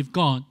relationship with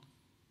God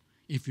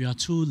if we are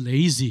too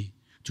lazy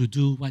to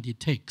do what it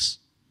takes.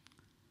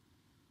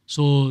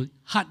 So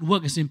hard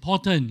work is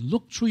important.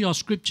 Look through your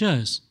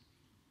scriptures.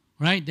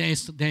 Right? There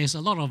is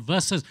a lot of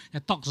verses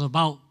that talks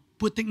about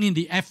putting in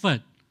the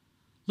effort.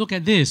 Look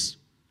at this.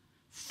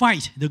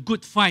 Fight the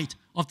good fight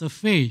of the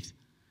faith.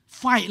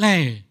 Fight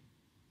leh.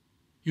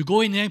 You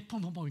go in there,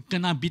 you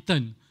cannot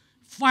beaten.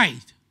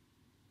 Fight.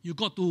 You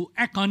got to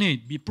act on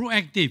it. Be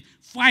proactive.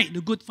 Fight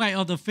the good fight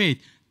of the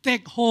faith.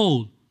 Take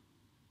hold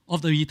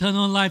of the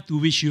eternal life to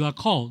which you are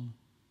called.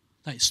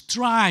 Like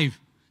strive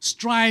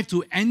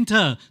to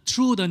enter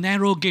through the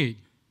narrow gate.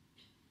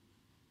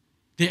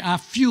 There are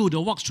few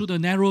that walk through the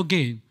narrow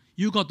gate.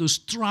 You got to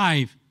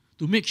strive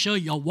to make sure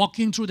you're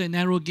walking through the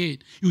narrow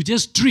gate. You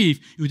just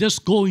drift. You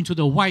just go into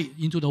the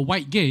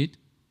white gate.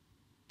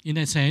 In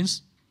that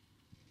sense.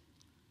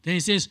 Then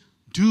it says,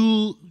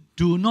 do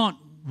not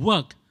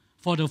work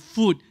for the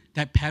food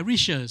that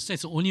perishes.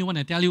 That's the only one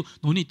I tell you,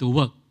 no need to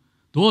work.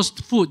 Those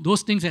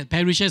things that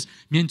perishes,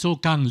 mian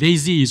zhou gang,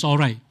 lazy is all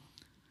right.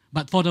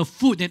 But for the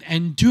food that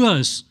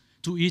endures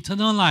to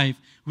eternal life,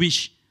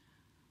 which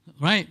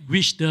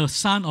the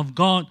Son of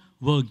God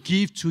will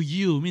give to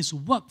you, means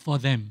work for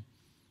them.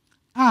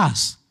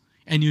 Ask,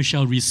 and you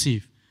shall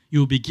receive. It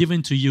will be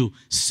given to you.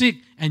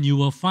 Seek, and you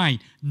will find.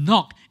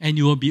 Knock, and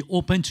it will be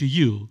open to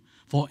you.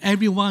 For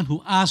everyone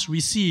who asks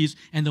receives,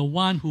 and the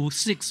one who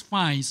seeks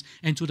finds,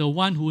 and to the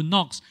one who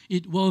knocks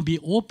it will be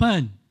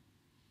open.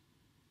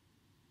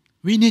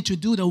 We need to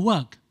do the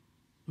work.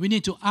 We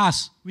need to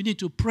ask. We need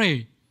to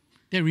pray.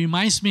 That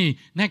reminds me,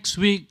 next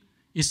week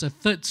it's the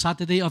third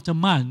Saturday of the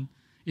month.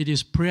 It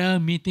is prayer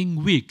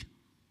meeting week.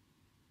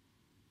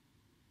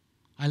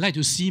 I like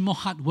to see more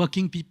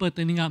hardworking people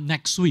turning up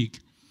next week.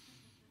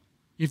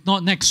 If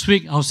not next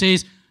week, I'll say,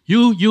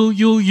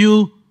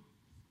 you,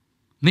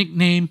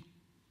 nickname.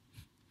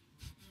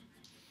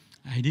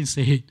 I didn't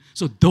say it.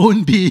 So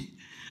don't be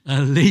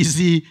a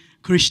lazy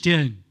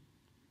Christian.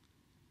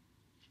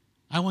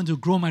 I want to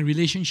grow my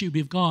relationship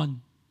with God.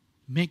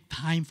 Make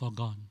time for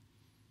God.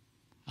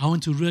 I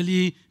want to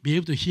really be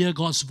able to hear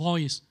God's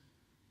voice.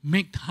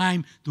 Make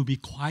time to be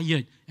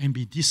quiet and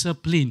be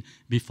disciplined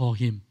before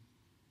Him.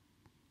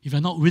 If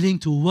you're not willing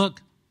to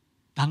work,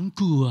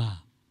 tangku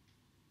ah.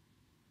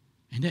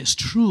 And that's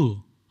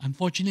true.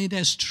 Unfortunately,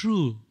 that's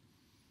true.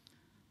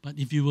 But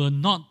if you will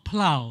not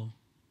plow,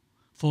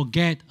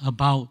 forget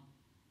about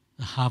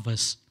the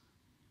harvest.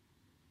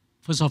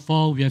 First of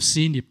all, we have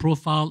seen the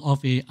profile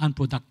of an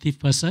unproductive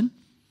person.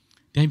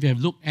 Then we have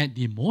looked at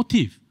the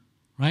motive,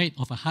 right,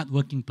 of a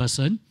hardworking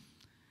person.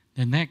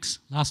 Then next,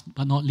 last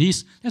but not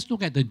least, let's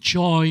look at the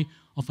joy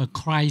of a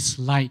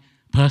Christ-like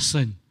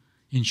person.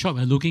 In short,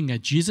 we're looking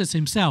at Jesus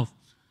Himself.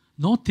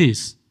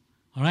 Notice,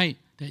 all right,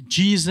 that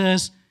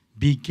Jesus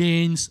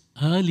begins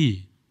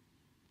early.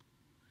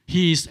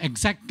 He is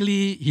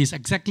exactly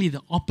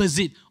the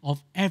opposite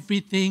of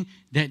everything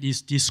that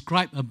is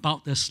described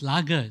about the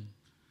sluggard.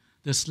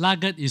 The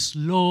sluggard is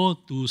slow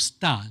to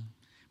start.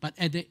 But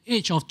at the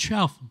age of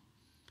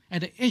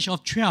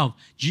 12,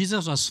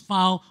 Jesus was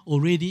found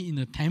already in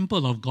the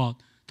temple of God,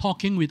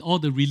 talking with all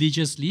the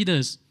religious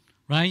leaders,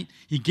 right?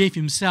 He gave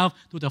Himself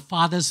to the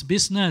Father's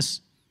business.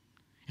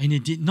 And He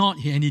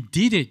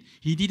did it.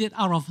 He did it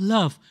out of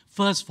love,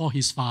 first for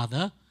His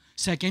Father.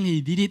 Second, He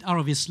did it out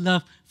of His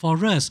love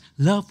for us.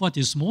 Love, what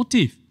is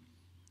motive?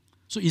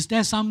 So is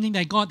there something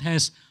that God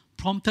has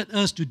prompted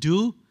us to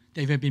do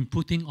that we have been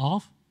putting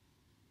off?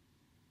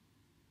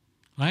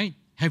 Right?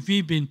 Have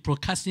we been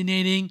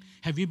procrastinating?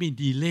 Have we been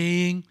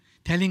delaying,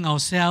 telling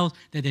ourselves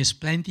that there's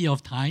plenty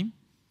of time?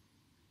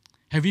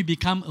 Have we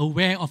become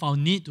aware of our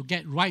need to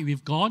get right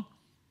with God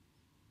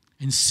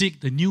and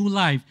seek the new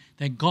life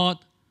that God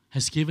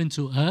has given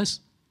to us?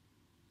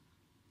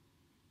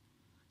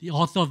 The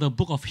author of the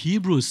book of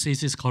Hebrews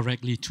says this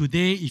correctly.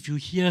 Today, if you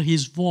hear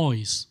His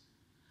voice,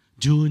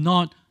 do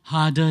not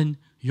harden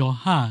your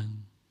heart.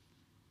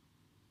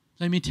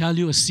 Let me tell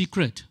you a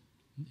secret.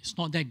 It's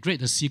not that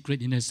great a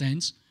secret in a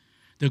sense.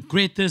 The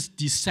greatest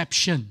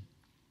deception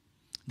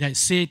that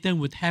Satan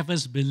would have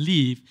us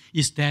believe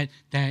is that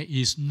there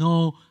is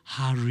no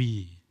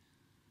hurry.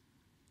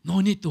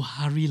 No need to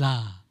hurry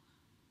lah.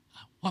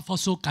 What for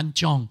so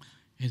kanchong?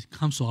 It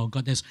comes to our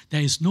God.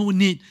 There is no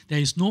need, there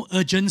is no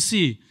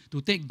urgency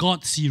to take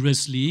God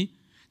seriously.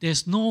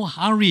 There's no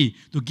hurry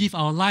to give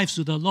our lives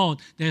to the Lord.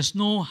 There's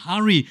no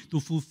hurry to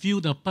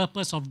fulfill the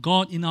purpose of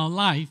God in our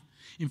life.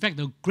 In fact,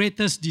 the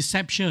greatest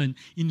deception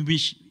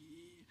is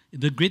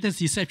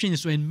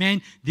when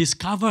men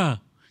discover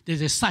that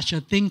there's such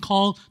a thing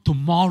called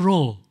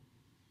tomorrow.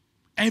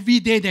 Every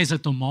day there's a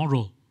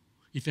tomorrow.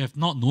 If you have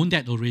not known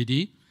that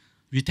already,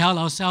 we tell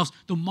ourselves,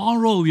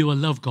 tomorrow we will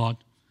love God.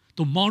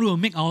 Tomorrow we'll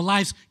make our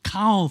lives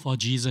count for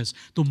Jesus.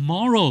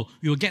 Tomorrow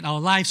we will get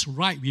our lives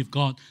right with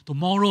God.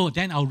 Tomorrow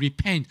then I'll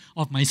repent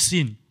of my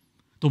sin.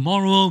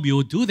 Tomorrow we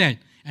will do that.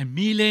 And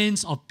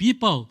millions of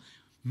people,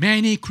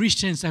 many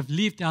Christians have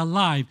lived their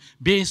life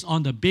based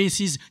on the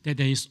basis that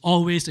there is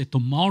always a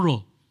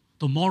tomorrow.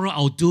 Tomorrow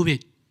I'll do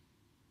it.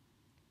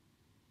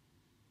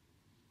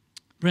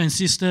 Brothers and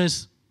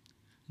sisters,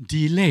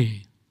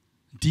 delay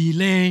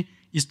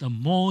is the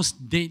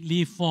most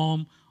deadly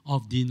form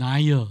of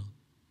denial.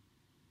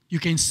 You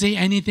can say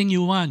anything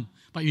you want,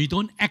 but you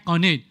don't act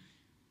on it.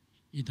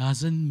 It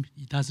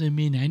doesn't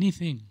mean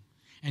anything.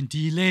 And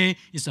delay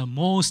is the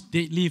most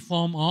deadly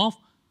form of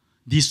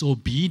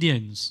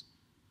disobedience.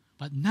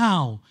 But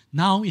now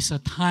is a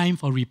time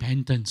for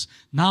repentance.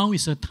 Now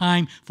is a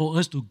time for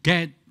us to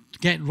get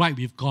right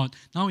with God.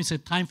 Now is a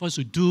time for us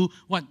to do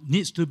what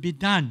needs to be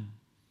done.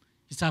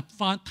 It's a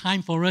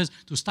time for us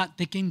to start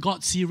taking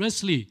God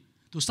seriously,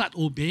 to start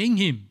obeying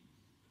Him,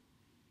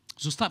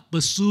 to start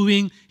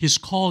pursuing His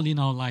call in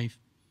our life.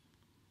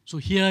 So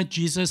here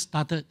Jesus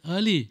started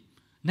early.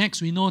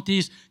 Next we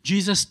notice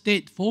Jesus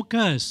stayed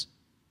focused.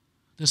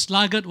 The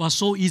sluggard was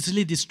so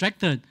easily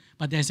distracted,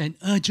 but there's an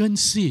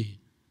urgency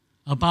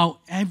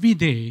about every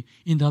day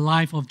in the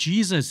life of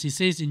Jesus. He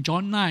says in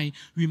John 9,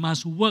 we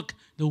must work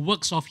the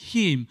works of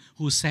Him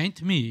who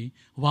sent me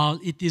while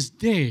it is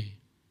day.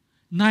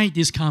 Night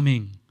is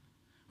coming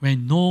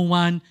when no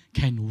one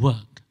can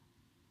work.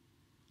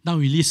 Now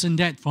we listen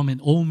that from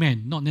an old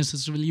man, not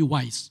necessarily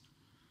wise.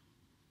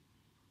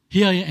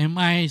 Here am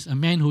I, a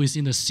man who is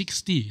in the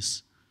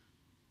 60s.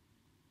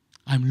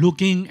 I'm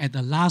looking at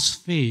the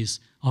last phase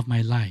of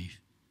my life.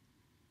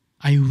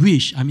 I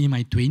wish I'm in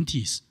my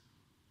 20s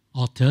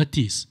or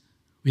 30s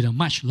with a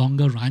much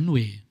longer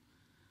runway.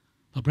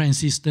 But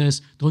brothers and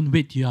sisters, don't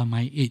wait till you are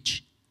my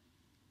age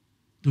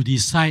to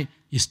decide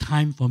it's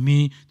time for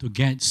me to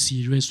get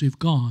serious with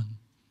God.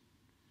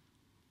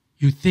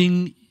 You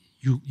think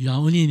you are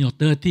only in your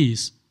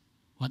 30s,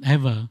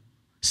 whatever,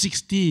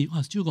 60,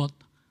 well, still got,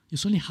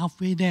 it's only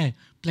halfway there,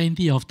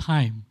 plenty of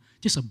time.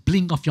 Just a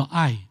blink of your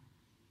eye.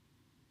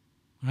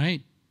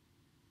 Right?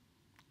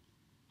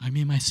 I'm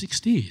in my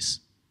 60s.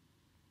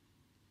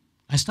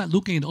 I start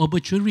looking at the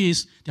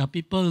obituaries. There are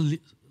people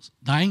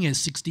dying at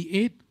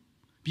 68,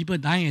 people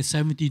dying at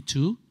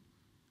 72.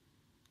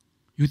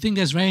 You think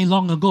that's very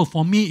long ago.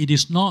 For me, it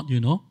is not,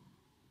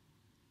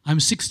 I'm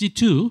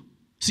 62.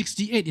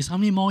 68 is how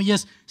many more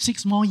years?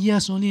 6 more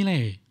years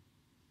only.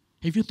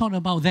 Have you thought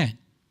about that?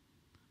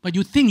 But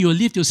you think you'll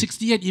live till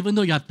 68 even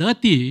though you're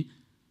 30.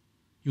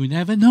 You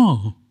never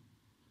know.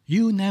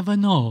 You never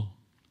know.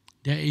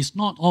 There is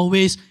not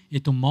always a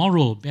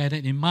tomorrow. Bear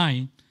that in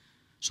mind.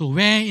 So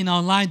where in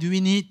our life do we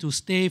need to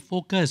stay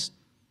focused?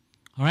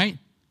 All right?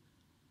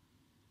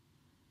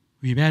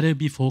 We better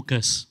be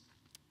focused.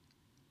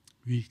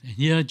 And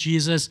here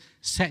Jesus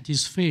set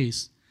his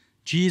face.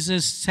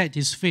 Jesus set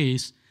his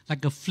face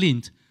like a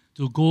flint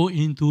to go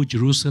into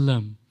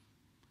Jerusalem.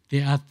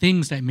 There are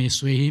things that may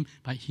sway him,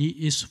 but he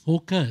is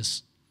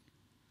focused.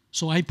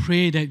 So I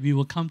pray that we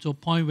will come to a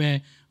point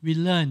where we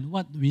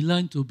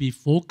learn to be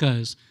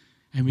focused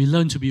and we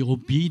learn to be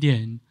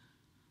obedient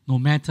no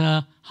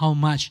matter how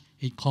much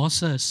it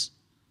costs us.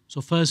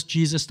 So first,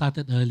 Jesus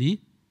started early.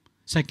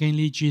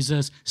 Secondly,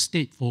 Jesus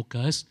stayed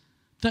focused.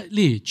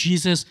 Thirdly,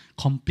 Jesus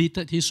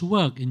completed his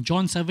work. In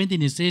John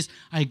 17, it says,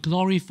 I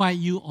glorify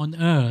you on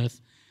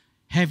earth,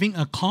 having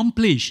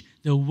accomplished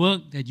the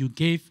work that you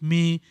gave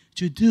me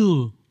to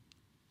do.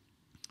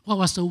 What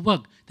was the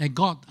work that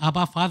God,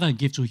 Abba Father,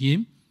 gave to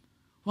him?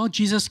 Well,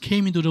 Jesus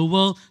came into the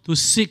world to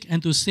seek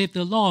and to save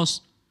the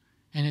lost.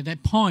 And at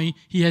that point,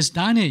 he has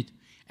done it.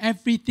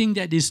 Everything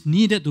that is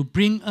needed to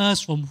bring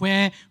us from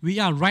where we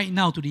are right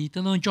now to the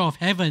eternal joy of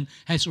heaven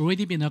has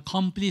already been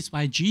accomplished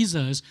by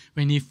Jesus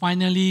when he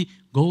finally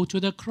go to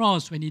the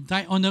cross, when he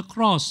died on the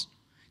cross.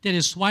 That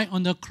is why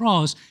on the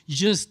cross,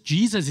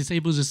 Jesus is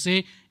able to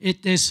say,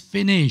 it is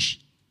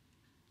finished.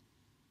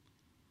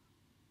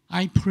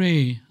 I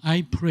pray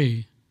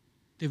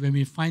that when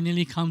we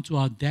finally come to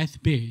our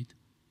deathbed,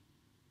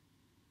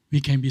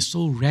 we can be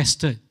so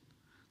rested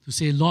to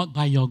say, Lord,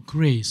 by your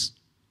grace,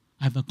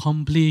 I've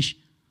accomplished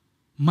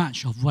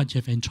much of what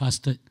you have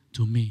entrusted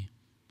to me.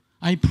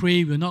 I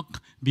pray we'll not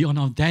be on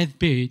our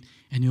deathbed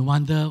and you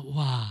wonder,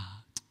 wow,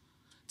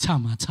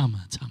 cham.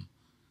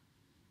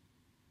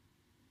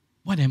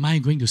 What am I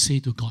going to say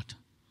to God?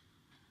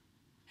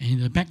 And in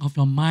the back of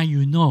your mind,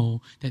 you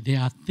know that there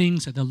are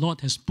things that the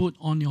Lord has put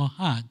on your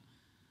heart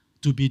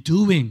to be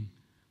doing.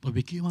 But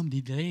we keep on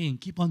delaying,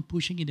 keep on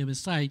pushing it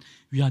aside.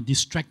 We are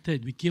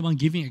distracted. We keep on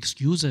giving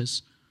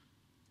excuses.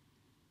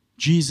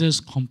 Jesus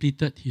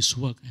completed his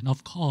work. And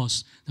of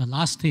course, the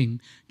last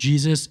thing,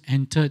 Jesus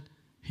entered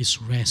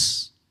his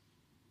rest.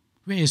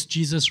 Where is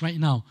Jesus right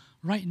now?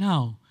 Right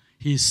now,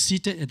 he is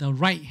seated at the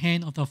right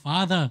hand of the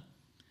Father,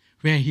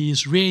 where he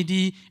is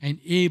ready and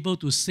able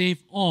to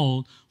save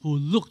all who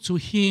look to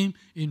him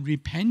in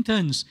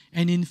repentance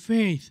and in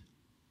faith.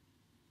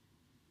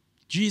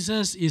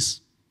 Jesus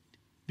is,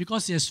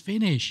 because he has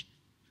finished,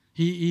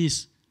 he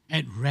is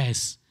at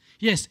rest.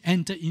 He has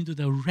entered into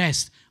the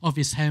rest of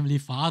his heavenly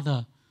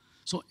Father.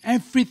 So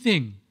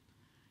everything,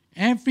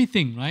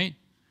 right?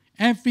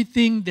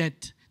 Everything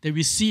that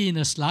we see in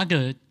a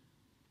sluggard,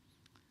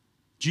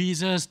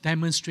 Jesus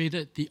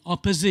demonstrated the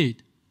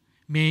opposite.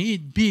 May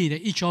it be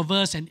that each of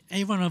us and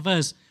every one of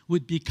us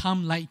would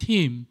become like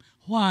him.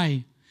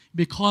 Why?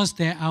 Because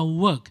there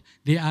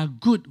are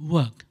good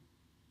work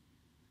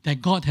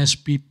that God has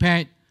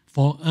prepared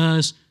for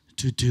us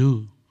to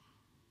do.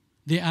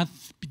 There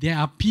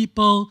are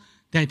people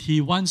that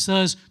he wants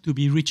us to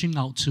be reaching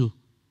out to.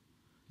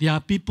 There are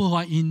people who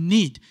are in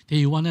need that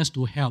he wants us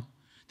to help.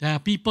 There are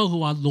people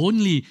who are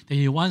lonely that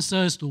he wants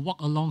us to walk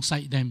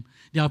alongside them.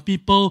 There are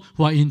people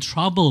who are in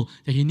trouble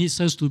that he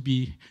needs us to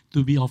be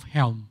of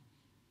help.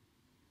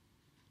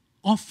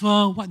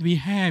 Offer what we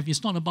have.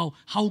 It's not about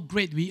how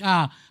great we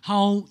are,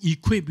 how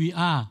equipped we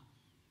are.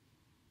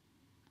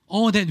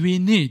 All that we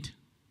need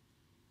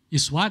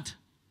is what?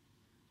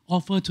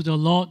 Offer to the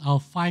Lord our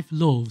 5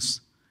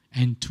 loaves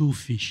and 2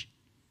 fish.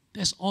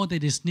 That's all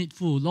that is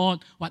needful.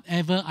 Lord,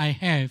 whatever I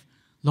have,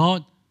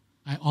 Lord,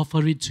 I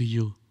offer it to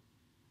you.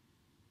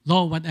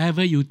 Lord,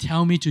 whatever you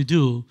tell me to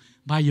do,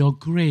 by your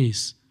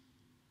grace,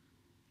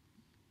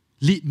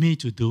 lead me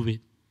to do it.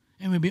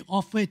 And when we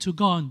offer it to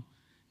God,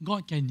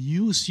 God can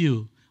use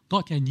you.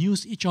 God can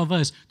use each of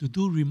us to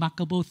do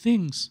remarkable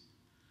things.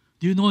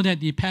 Do you know that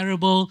the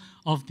parable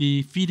of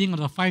the feeding of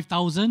the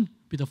 5,000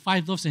 with the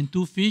 5 loaves and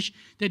 2 fish,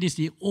 that is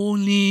the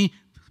only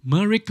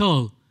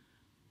miracle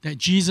that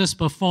Jesus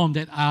performed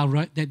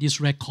that is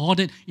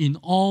recorded in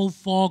all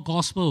 4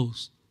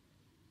 Gospels.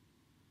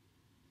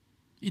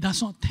 It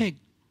does not take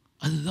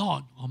a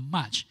lot or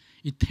much.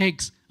 It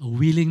takes a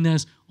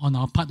willingness on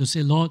our part to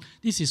say, Lord,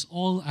 this is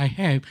all I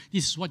have.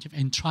 This is what you've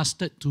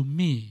entrusted to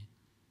me.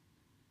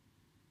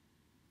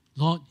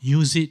 Lord,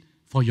 use it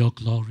for your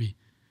glory.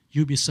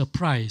 You'll be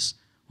surprised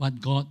what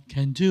God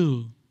can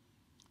do.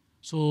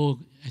 So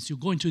as you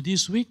go into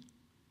this week,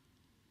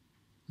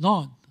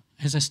 Lord,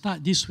 as I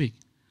start this week,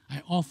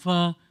 I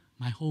offer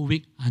my whole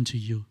week unto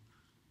you.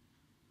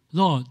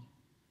 Lord,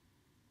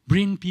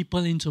 bring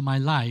people into my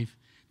life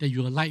that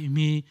you would like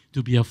me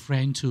to be a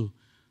friend to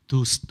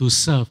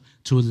serve,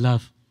 to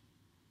love.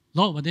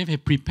 Lord, whatever you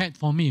have prepared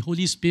for me,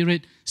 Holy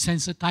Spirit,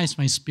 sensitize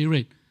my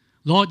spirit.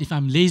 Lord, if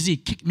I'm lazy,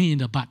 kick me in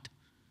the butt.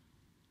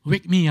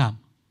 Wake me up.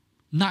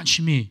 Nudge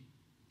me.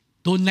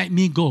 Don't let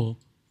me go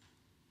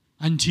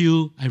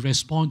until I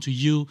respond to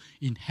you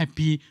in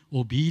happy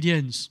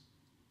obedience.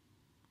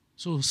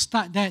 So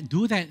start that,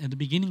 do that at the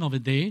beginning of the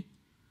day.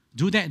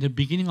 Do that at the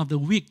beginning of the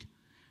week.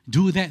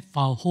 Do that for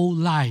our whole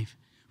life,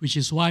 which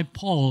is why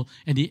Paul,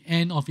 at the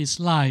end of his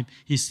life,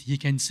 he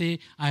can say,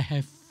 I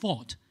have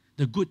fought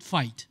the good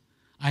fight.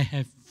 I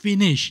have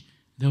finished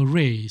the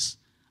race.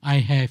 I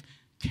have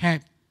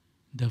kept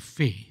the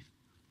faith.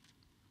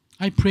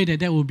 I pray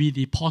that will be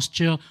the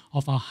posture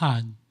of our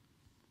heart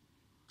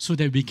so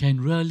that we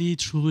can really,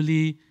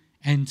 truly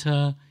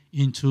enter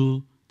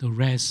into the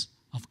rest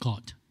of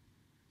God.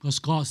 Because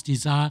God's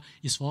desire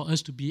is for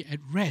us to be at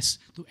rest,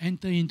 to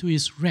enter into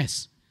His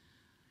rest.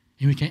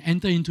 And we can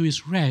enter into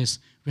His rest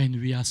when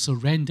we are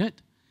surrendered,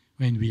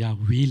 when we are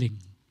willing.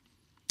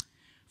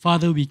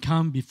 Father, we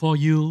come before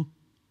you,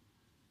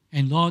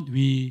 and Lord,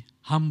 we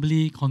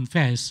humbly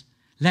confess,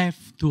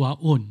 left to our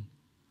own,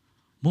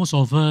 most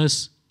of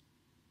us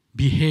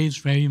behaves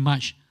very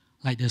much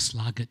like the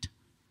sluggard.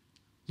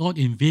 Lord,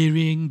 in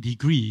varying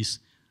degrees,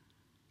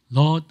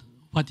 Lord,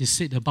 what is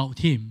said about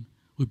him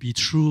will be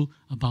true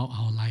about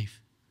our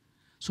life.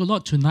 So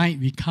Lord, tonight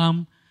we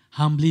come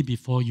humbly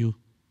before you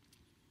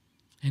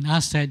and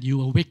ask that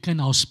you awaken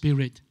our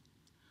spirit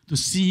to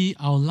see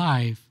our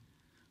life,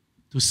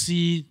 to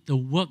see the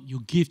work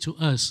you give to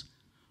us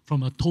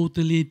from a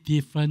totally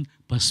different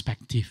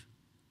perspective.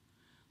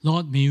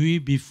 Lord, may we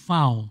be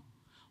found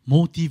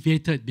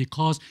motivated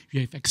because we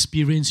have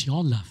experienced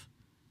your love.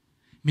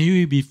 May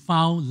we be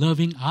found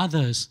loving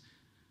others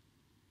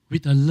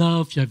with the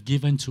love you have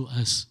given to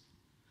us.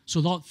 So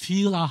Lord,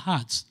 fill our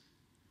hearts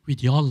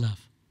with your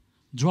love.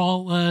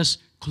 Draw us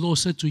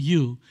closer to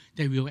you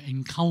that we will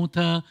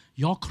encounter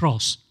your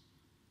cross.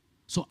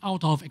 So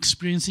out of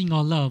experiencing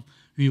your love,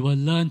 we will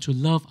learn to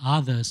love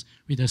others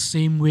with the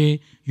same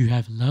way you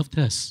have loved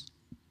us.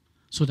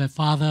 So that,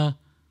 Father,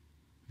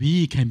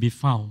 we can be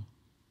found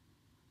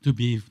to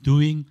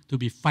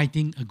be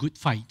fighting a good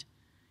fight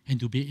and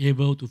to be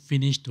able to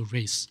finish the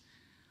race.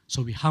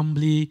 So we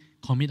humbly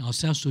commit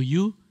ourselves to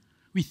you.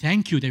 We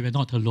thank you that we're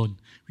not alone.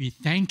 We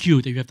thank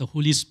you that you have the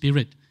Holy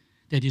Spirit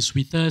that is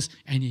with us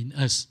and in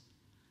us.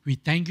 We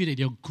thank you that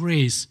your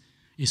grace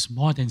is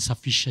more than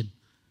sufficient.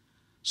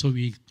 So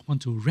we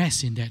want to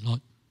rest in that,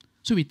 Lord.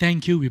 So we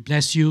thank you, we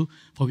bless you,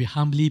 for we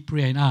humbly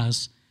pray and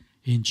ask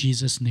in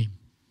Jesus' name.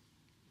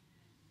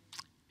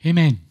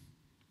 Amen.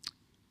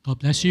 God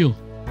bless you.